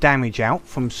get some damage out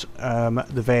from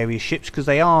the various ships, because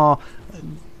they are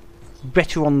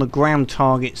better on the ground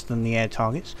targets than the air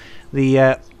targets.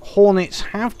 The Hornets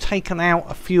have taken out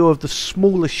a few of the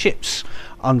smaller ships,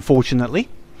 unfortunately.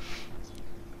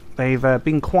 They've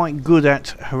been quite good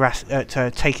at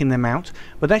taking them out,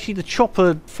 but actually the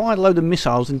chopper fired a load of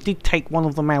missiles and did take one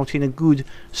of them out in a good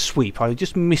sweep. I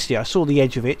just missed it. I saw the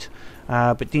edge of it,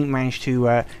 but didn't manage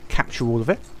to capture all of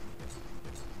it.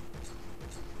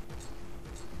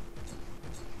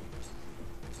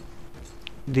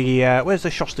 Where's the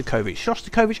Shostakovich?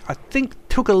 Shostakovich, I think,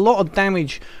 took a lot of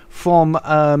damage from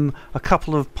a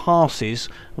couple of passes,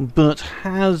 but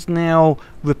has now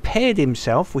repaired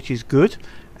himself, which is good,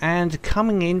 and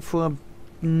coming in for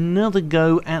another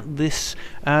go at this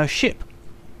ship.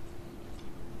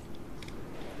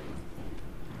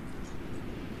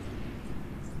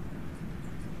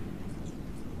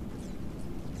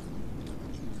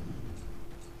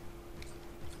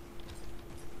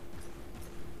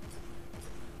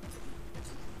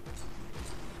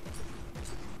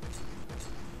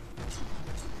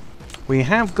 We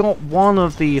have got one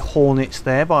of the Hornets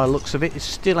there, by the looks of it. It's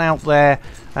still out there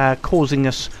causing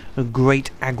us a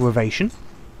great aggravation.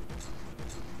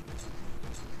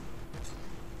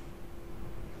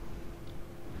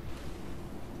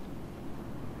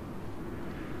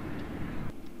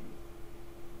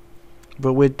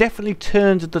 But we're definitely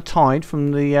turned the tide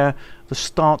from the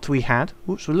start we had.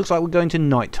 Oops, so it looks like we're going to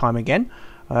night time again.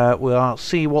 We'll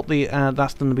see what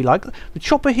that's going to be like. The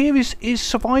chopper here is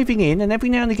surviving in, and every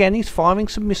now and again he's firing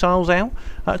some missiles out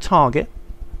at a target.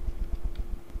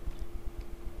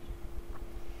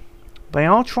 They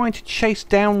are trying to chase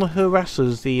down the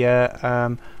Harassers,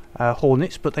 the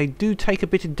Hornets, but they do take a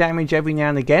bit of damage every now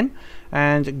and again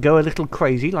and go a little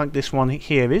crazy, like this one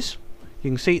here is.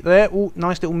 You can see it there. Oh,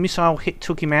 nice little missile hit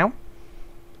took him out.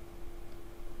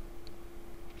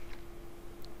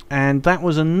 And that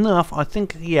was enough. I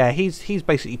think, yeah, he's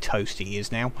basically toast, he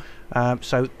is now.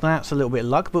 So that's a little bit of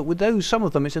luck, but with those, some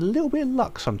of them, it's a little bit of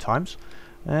luck sometimes.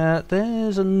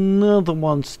 There's another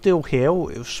one still here. Oh,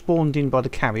 it was spawned in by the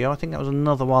carrier. I think that was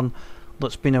another one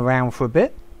that's been around for a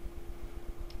bit.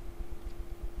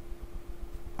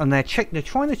 And they're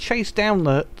trying to chase down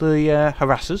the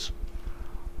Harassers.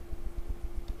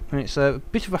 And it's a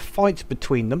bit of a fight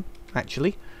between them,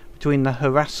 actually, between the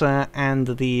Harasser and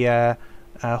the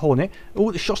Hornet. Oh,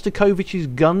 the Shostakovich's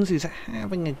guns is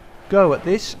having a go at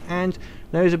this, and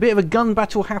there is a bit of a gun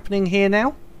battle happening here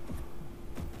now.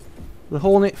 The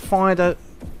Hornet fired a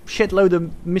shed load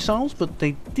of missiles, but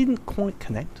they didn't quite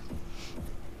connect.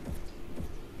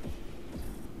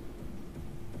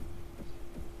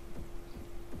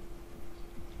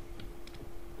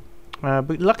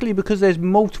 But luckily, because there's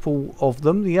multiple of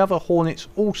them, the other Hornets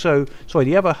also, sorry,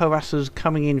 the other Harassers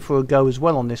coming in for a go as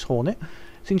well on this Hornet.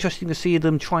 It's interesting to see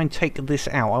them try and take this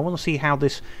out. I want to see how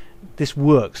this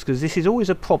works, because this is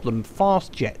always a problem.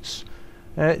 Fast jets.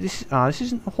 This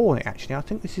isn't a Hornet actually. I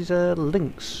think this is a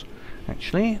Lynx.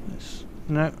 Actually,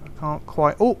 no, I can't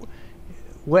quite. Oh,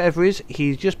 whatever it is,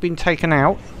 he's just been taken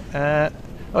out. Oh,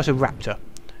 it's a Raptor.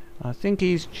 I think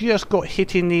he's just got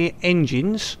hit in the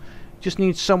engines. Just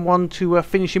needs someone to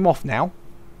finish him off now.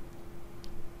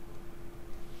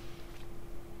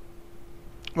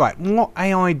 Right, what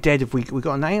AI dead have we got? We've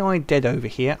got an AI dead over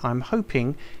here. I'm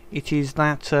hoping it is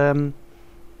that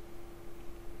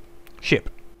ship.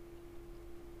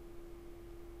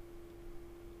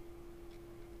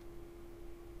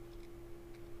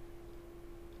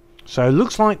 So it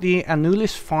looks like the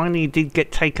Anulis finally did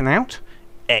get taken out.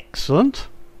 Excellent.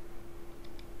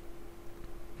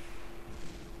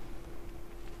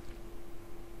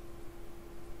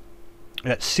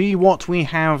 Let's see what we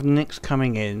have next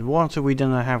coming in. What are we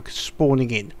going to have spawning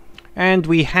in? And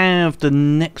we have the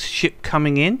next ship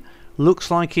coming in. Looks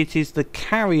like it is the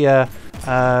carrier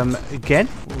again,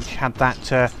 which had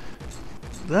that...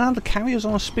 the carrier's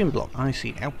on a spin block. I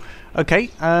see now. Okay.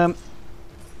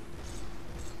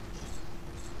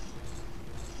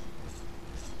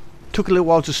 Took a little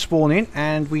while to spawn in,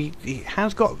 and it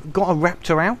has got a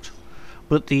Raptor out.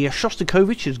 But the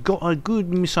Shostakovich has got a good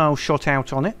missile shot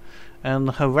out on it. And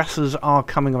the Harassers are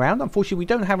coming around. Unfortunately, we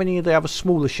don't have any of the other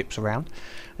smaller ships around.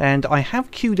 And I have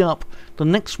queued up the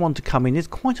next one to come in. It's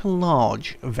quite a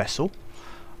large vessel,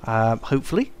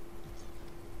 hopefully.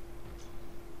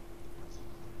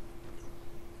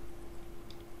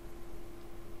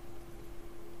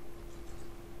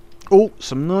 Oh,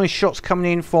 some nice shots coming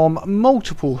in from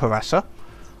multiple Harasser.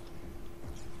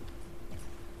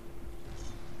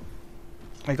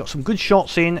 They got some good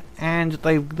shots in, and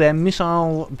their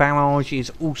missile barrage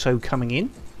is also coming in.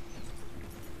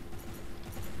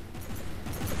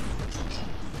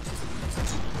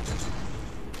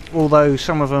 Although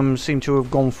some of them seem to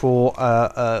have gone for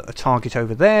a target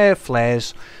over there,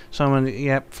 flares.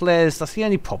 Yeah, flares, that's the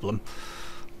only problem.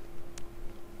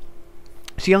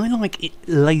 See, I like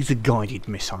laser guided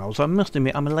missiles. I must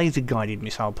admit, I'm a laser guided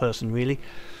missile person, really.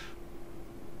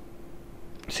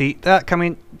 See, that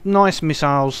coming, nice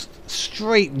missiles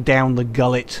straight down the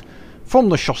gullet from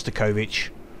the Shostakovich.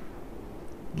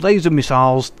 Laser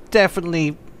missiles, definitely,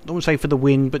 I wouldn't say for the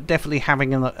win, but definitely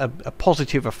having a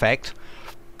positive effect.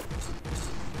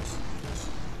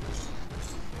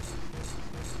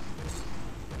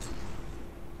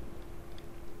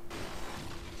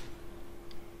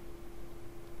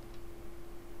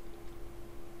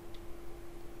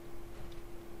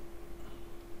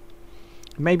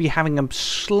 Maybe having a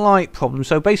slight problem.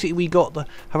 So basically we got the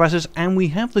Harassers and we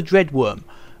have the Dreadworm.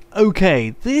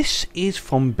 Okay, this is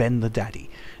from Ben the Daddy.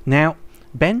 Now,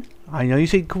 Ben, I know you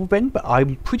said call Ben, but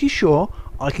I'm pretty sure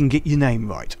I can get your name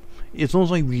right, as long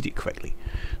as I read it correctly.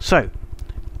 So,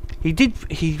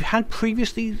 he had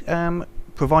previously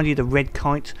provided a red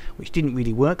kite, which didn't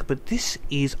really work, but this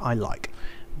is, I like.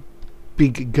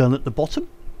 Big gun at the bottom,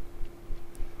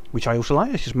 which I also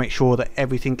like. Let's just make sure that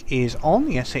everything is on.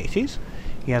 Yes, it is.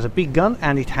 He has a big gun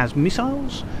and it has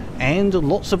missiles and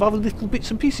lots of other little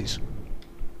bits and pieces.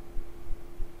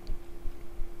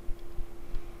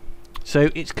 So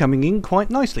it's coming in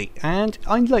quite nicely, and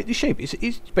I like the shape.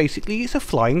 It's basically a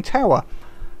flying tower.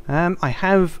 I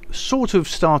have sort of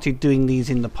started doing these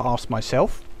in the past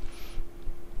myself.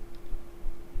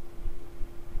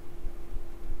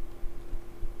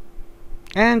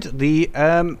 And the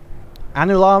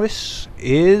Annularis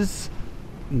is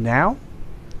now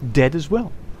dead as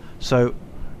well. So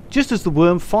just as the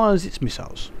worm fires its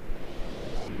missiles,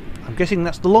 I'm guessing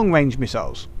that's the long range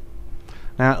missiles.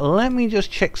 Now let me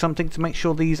just check something to make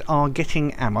sure these are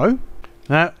getting ammo.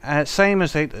 Now same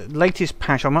as the latest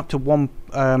patch, I'm up to can't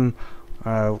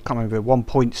remember,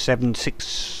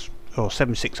 1.76 or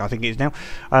 76 I think it is now,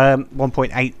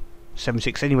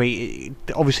 1.876. Anyway,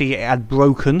 obviously it had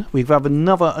broken. We've got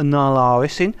another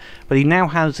Annularis in, but he now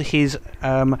has his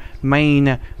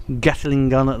main Gatling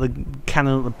gun at the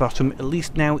cannon at the bottom. At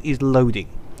least now is loading,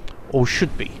 or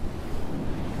should be.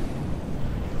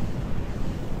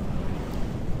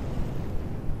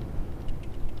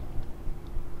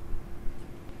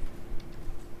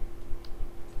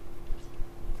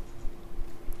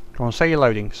 Come on, say you're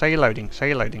loading, say you're loading, say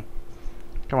you're loading.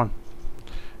 Come on.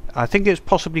 I think it's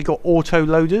possibly got auto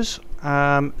loaders,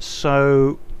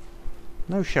 so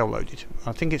no shell loaded.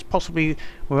 I think it's possibly,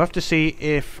 we'll have to see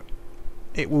if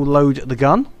it will load the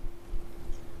gun.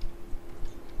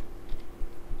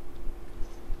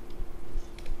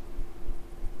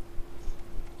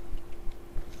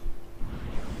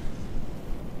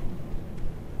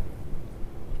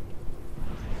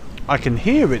 I can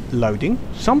hear it loading.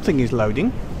 Something is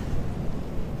loading.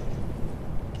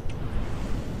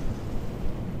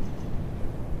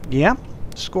 Yeah,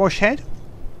 squash head.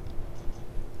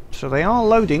 So they are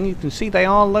loading. You can see they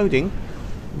are loading,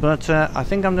 but I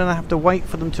think I'm going to have to wait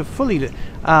for them to fully.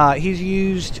 He's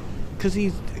used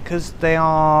because they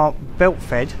are belt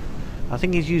fed. I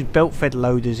think he's used belt fed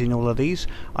loaders in all of these.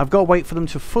 I've got to wait for them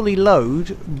to fully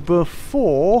load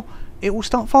before it will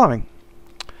start firing.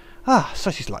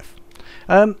 Such is life.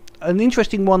 An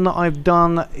interesting one that I've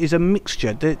done is a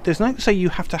mixture. There's no to say you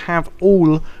have to have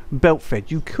all belt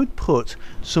fed. You could put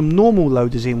some normal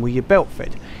loaders in with your belt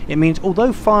fed. It means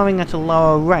although firing at a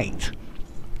lower rate,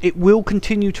 it will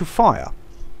continue to fire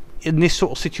in this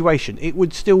sort of situation. It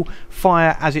would still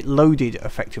fire as it loaded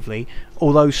effectively,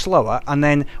 although slower, and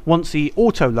then once the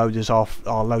auto loaders are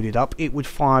loaded up, it would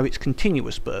fire its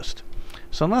continuous burst.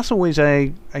 So that's always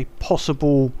a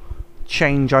possible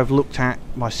change I've looked at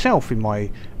myself in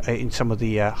my in some of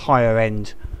the higher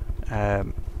end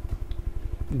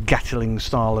Gatling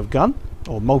style of gun,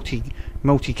 or multi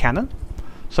cannon.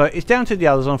 So it's down to the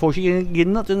others. Unfortunately, you're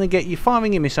not going to get, you're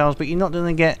firing your missiles, but you're not going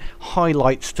to get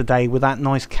highlights today with that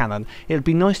nice cannon. It would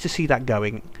be nice to see that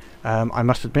going. I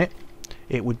must admit,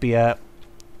 it would be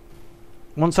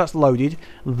once that's loaded,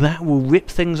 that will rip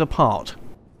things apart.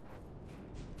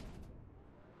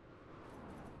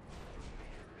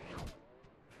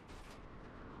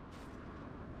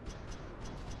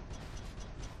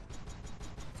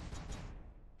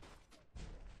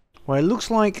 Well, it looks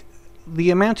like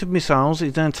the amount of missiles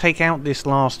is going to take out this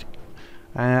last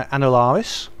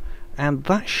Annularis. and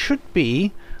that should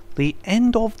be the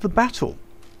end of the battle.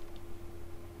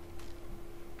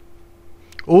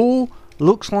 Oh,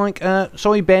 looks like,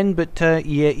 sorry Ben, but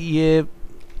yeah,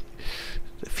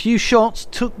 a few shots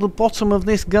took the bottom of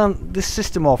this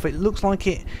system off. It looks like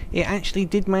it actually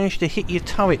did manage to hit your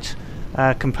turret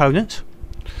component,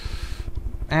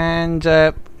 and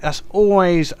that's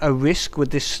always a risk with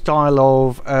this style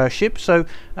of ship. So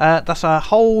that's a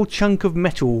whole chunk of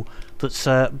metal that's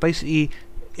basically,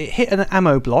 it hit an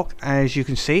ammo block, as you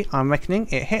can see. I'm reckoning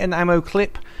it hit an ammo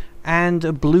clip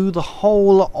and blew the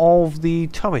whole of the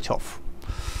turret off.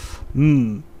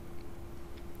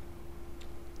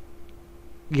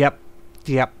 Yep.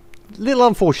 Little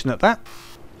unfortunate, that.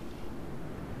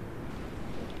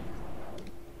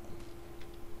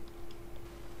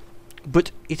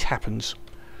 But it happens.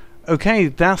 Okay,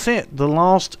 that's it. The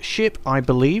last ship, I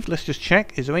believe. Let's just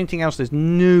check. Is there anything else? There's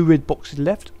no red boxes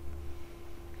left.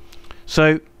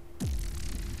 So,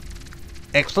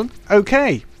 excellent.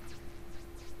 Okay.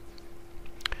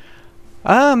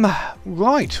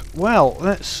 Right.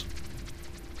 Well,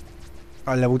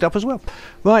 I leveled up as well.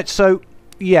 Right, so,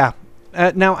 yeah.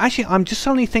 Now, actually, I'm just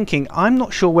suddenly thinking, I'm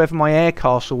not sure whether my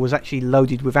AirCastle was actually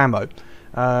loaded with ammo.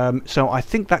 So I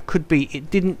think that could be, it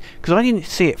didn't, because I didn't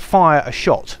see it fire a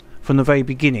shot from the very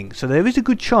beginning. So there is a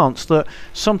good chance that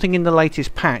something in the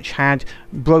latest patch had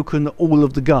broken all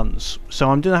of the guns. So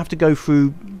I'm going to have to go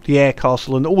through the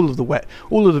AirCastle and all of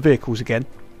the vehicles again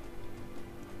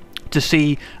to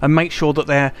see and make sure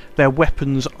that their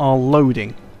weapons are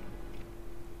loading.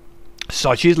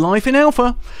 Such is life in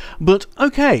Alpha. But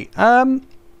okay,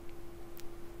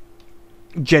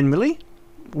 generally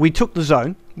we took the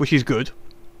zone, which is good.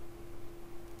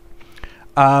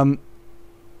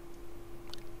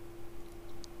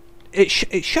 It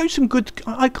showed some good.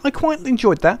 I quite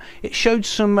enjoyed that. It showed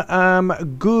some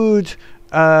good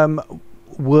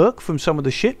work from some of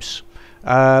the ships.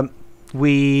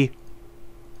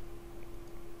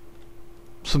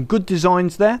 Some good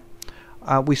designs there.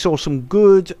 We saw some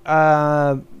good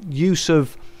use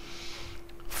of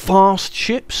fast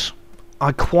ships.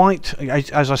 I quite,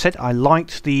 as I said, I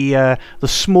liked the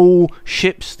small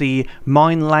ships, the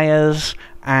mine layers,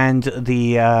 and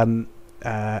the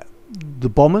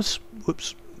bombers.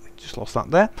 Whoops, just lost that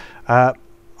there.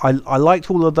 I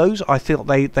liked all of those. I thought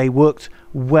they worked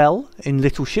well in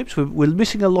little ships. We're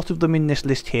missing a lot of them in this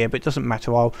list here, but it doesn't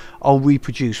matter. I'll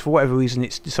reproduce. For whatever reason,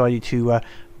 it's decided to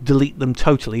delete them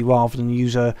totally rather than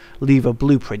leave a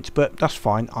blueprint. But that's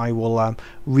fine. I will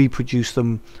reproduce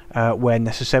them where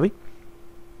necessary.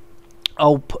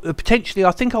 I'll potentially,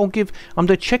 I think I'm going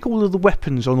to check all of the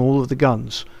weapons on all of the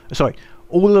guns. Sorry,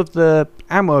 all of the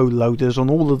ammo loaders on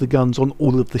all of the guns on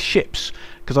all of the ships,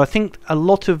 because I think a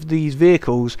lot of these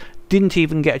vehicles didn't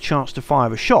even get a chance to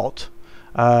fire a shot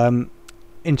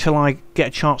until I get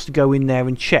a chance to go in there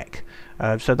and check.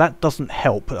 So that doesn't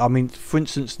help. I mean, for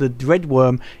instance, the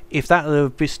Dreadworm, if that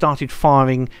had started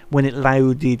firing when it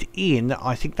loaded in,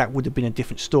 I think that would have been a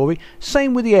different story.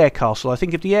 Same with the AirCastle. I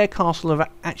think if the AirCastle had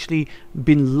actually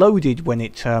been loaded when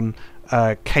it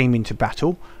came into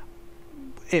battle,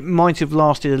 it might have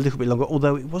lasted a little bit longer,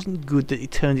 although it wasn't good that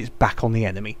it turned its back on the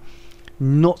enemy.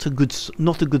 Not a good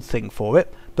thing for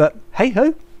it, but hey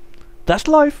ho, that's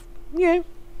life. You know,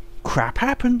 crap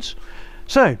happens.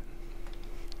 So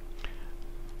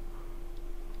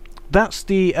that's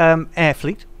the air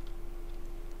fleet.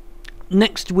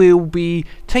 Next we'll be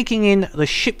taking in the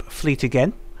ship fleet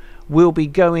again. We'll be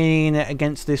going in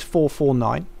against this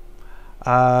 449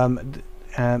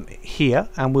 here,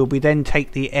 and we'll be then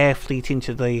take the air fleet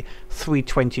into the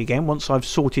 320 again once I've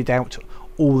sorted out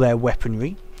all their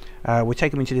weaponry. We'll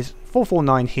take them into this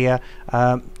 449 here,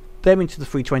 them into the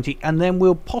 320, and then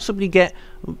we'll possibly get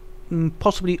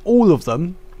all of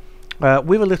them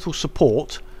with a little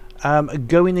support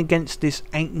going against this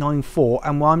 894,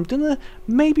 and I'm gonna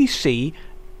maybe see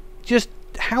just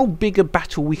how big a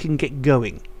battle we can get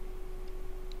going.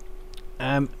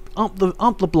 Up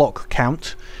the block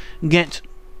count, get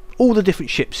all the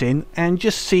different ships in, and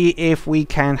just see if we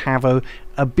can have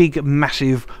a big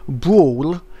massive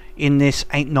brawl in this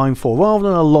 894 rather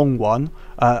than a long one,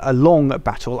 a long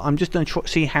battle. I'm just going to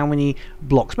see how many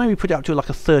blocks, maybe put it up to like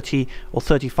a 30 or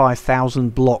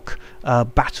 35,000 block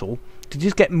battle, to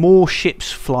just get more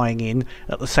ships flying in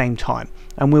at the same time,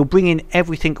 and we'll bring in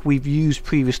everything we've used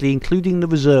previously, including the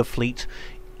reserve fleet,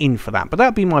 in for that. But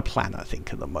that'd be my plan, I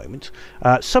think, at the moment,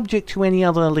 subject to any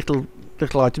other little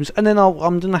items, and then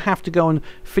I'm gonna have to go and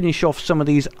finish off some of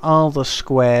these other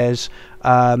squares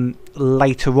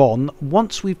later on,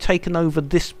 once we've taken over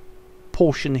this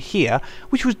portion here,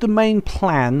 which was the main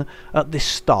plan at this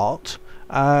start,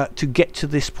 to get to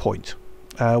this point.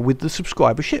 with the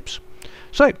subscriber ships.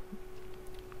 So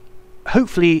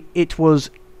hopefully it was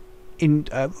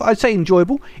I'd say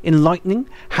enjoyable, enlightening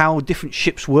how different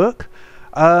ships work.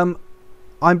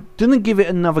 I'm going to give it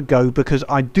another go because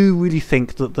I do really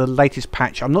think that the latest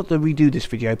patch, I'm not going to redo this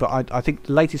video, but I think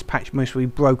the latest patch mostly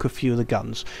broke a few of the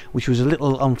guns, which was a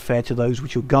little unfair to those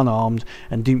which were gun armed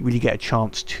and didn't really get a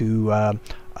chance to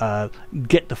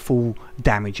get the full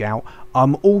damage out.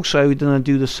 I'm also going to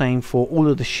do the same for all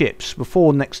of the ships.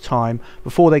 Before next time,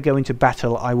 before they go into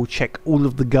battle, I will check all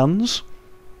of the guns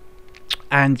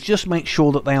and just make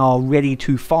sure that they are ready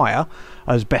to fire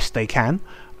as best they can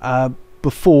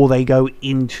before they go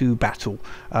into battle,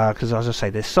 because as I say,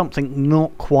 there's something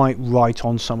not quite right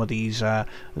on some of these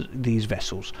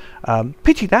vessels.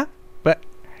 Pity that, but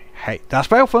hey,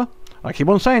 that's Alpha. I keep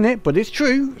on saying it, but it's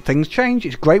true. Things change.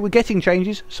 It's great we're getting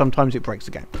changes. Sometimes it breaks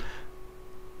the game.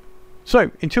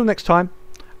 So until next time,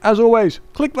 as always,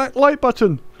 click that like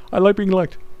button. I like being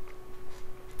liked.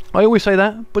 I always say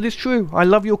that, but it's true. I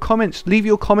love your comments. Leave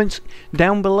your comments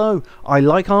down below. I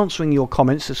like answering your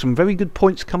comments. There's some very good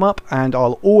points come up, and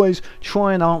I'll always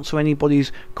try and answer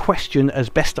anybody's question as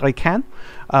best I can,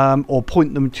 or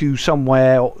point them to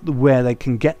somewhere where they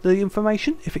can get the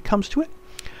information if it comes to it.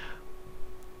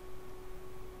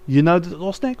 You know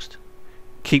what's next.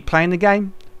 Keep playing the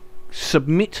game.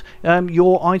 Submit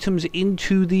your items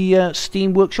into the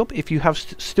Steam workshop if you have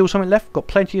still something left. Got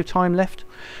plenty of time left.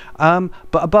 But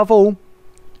above all,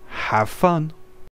 have fun.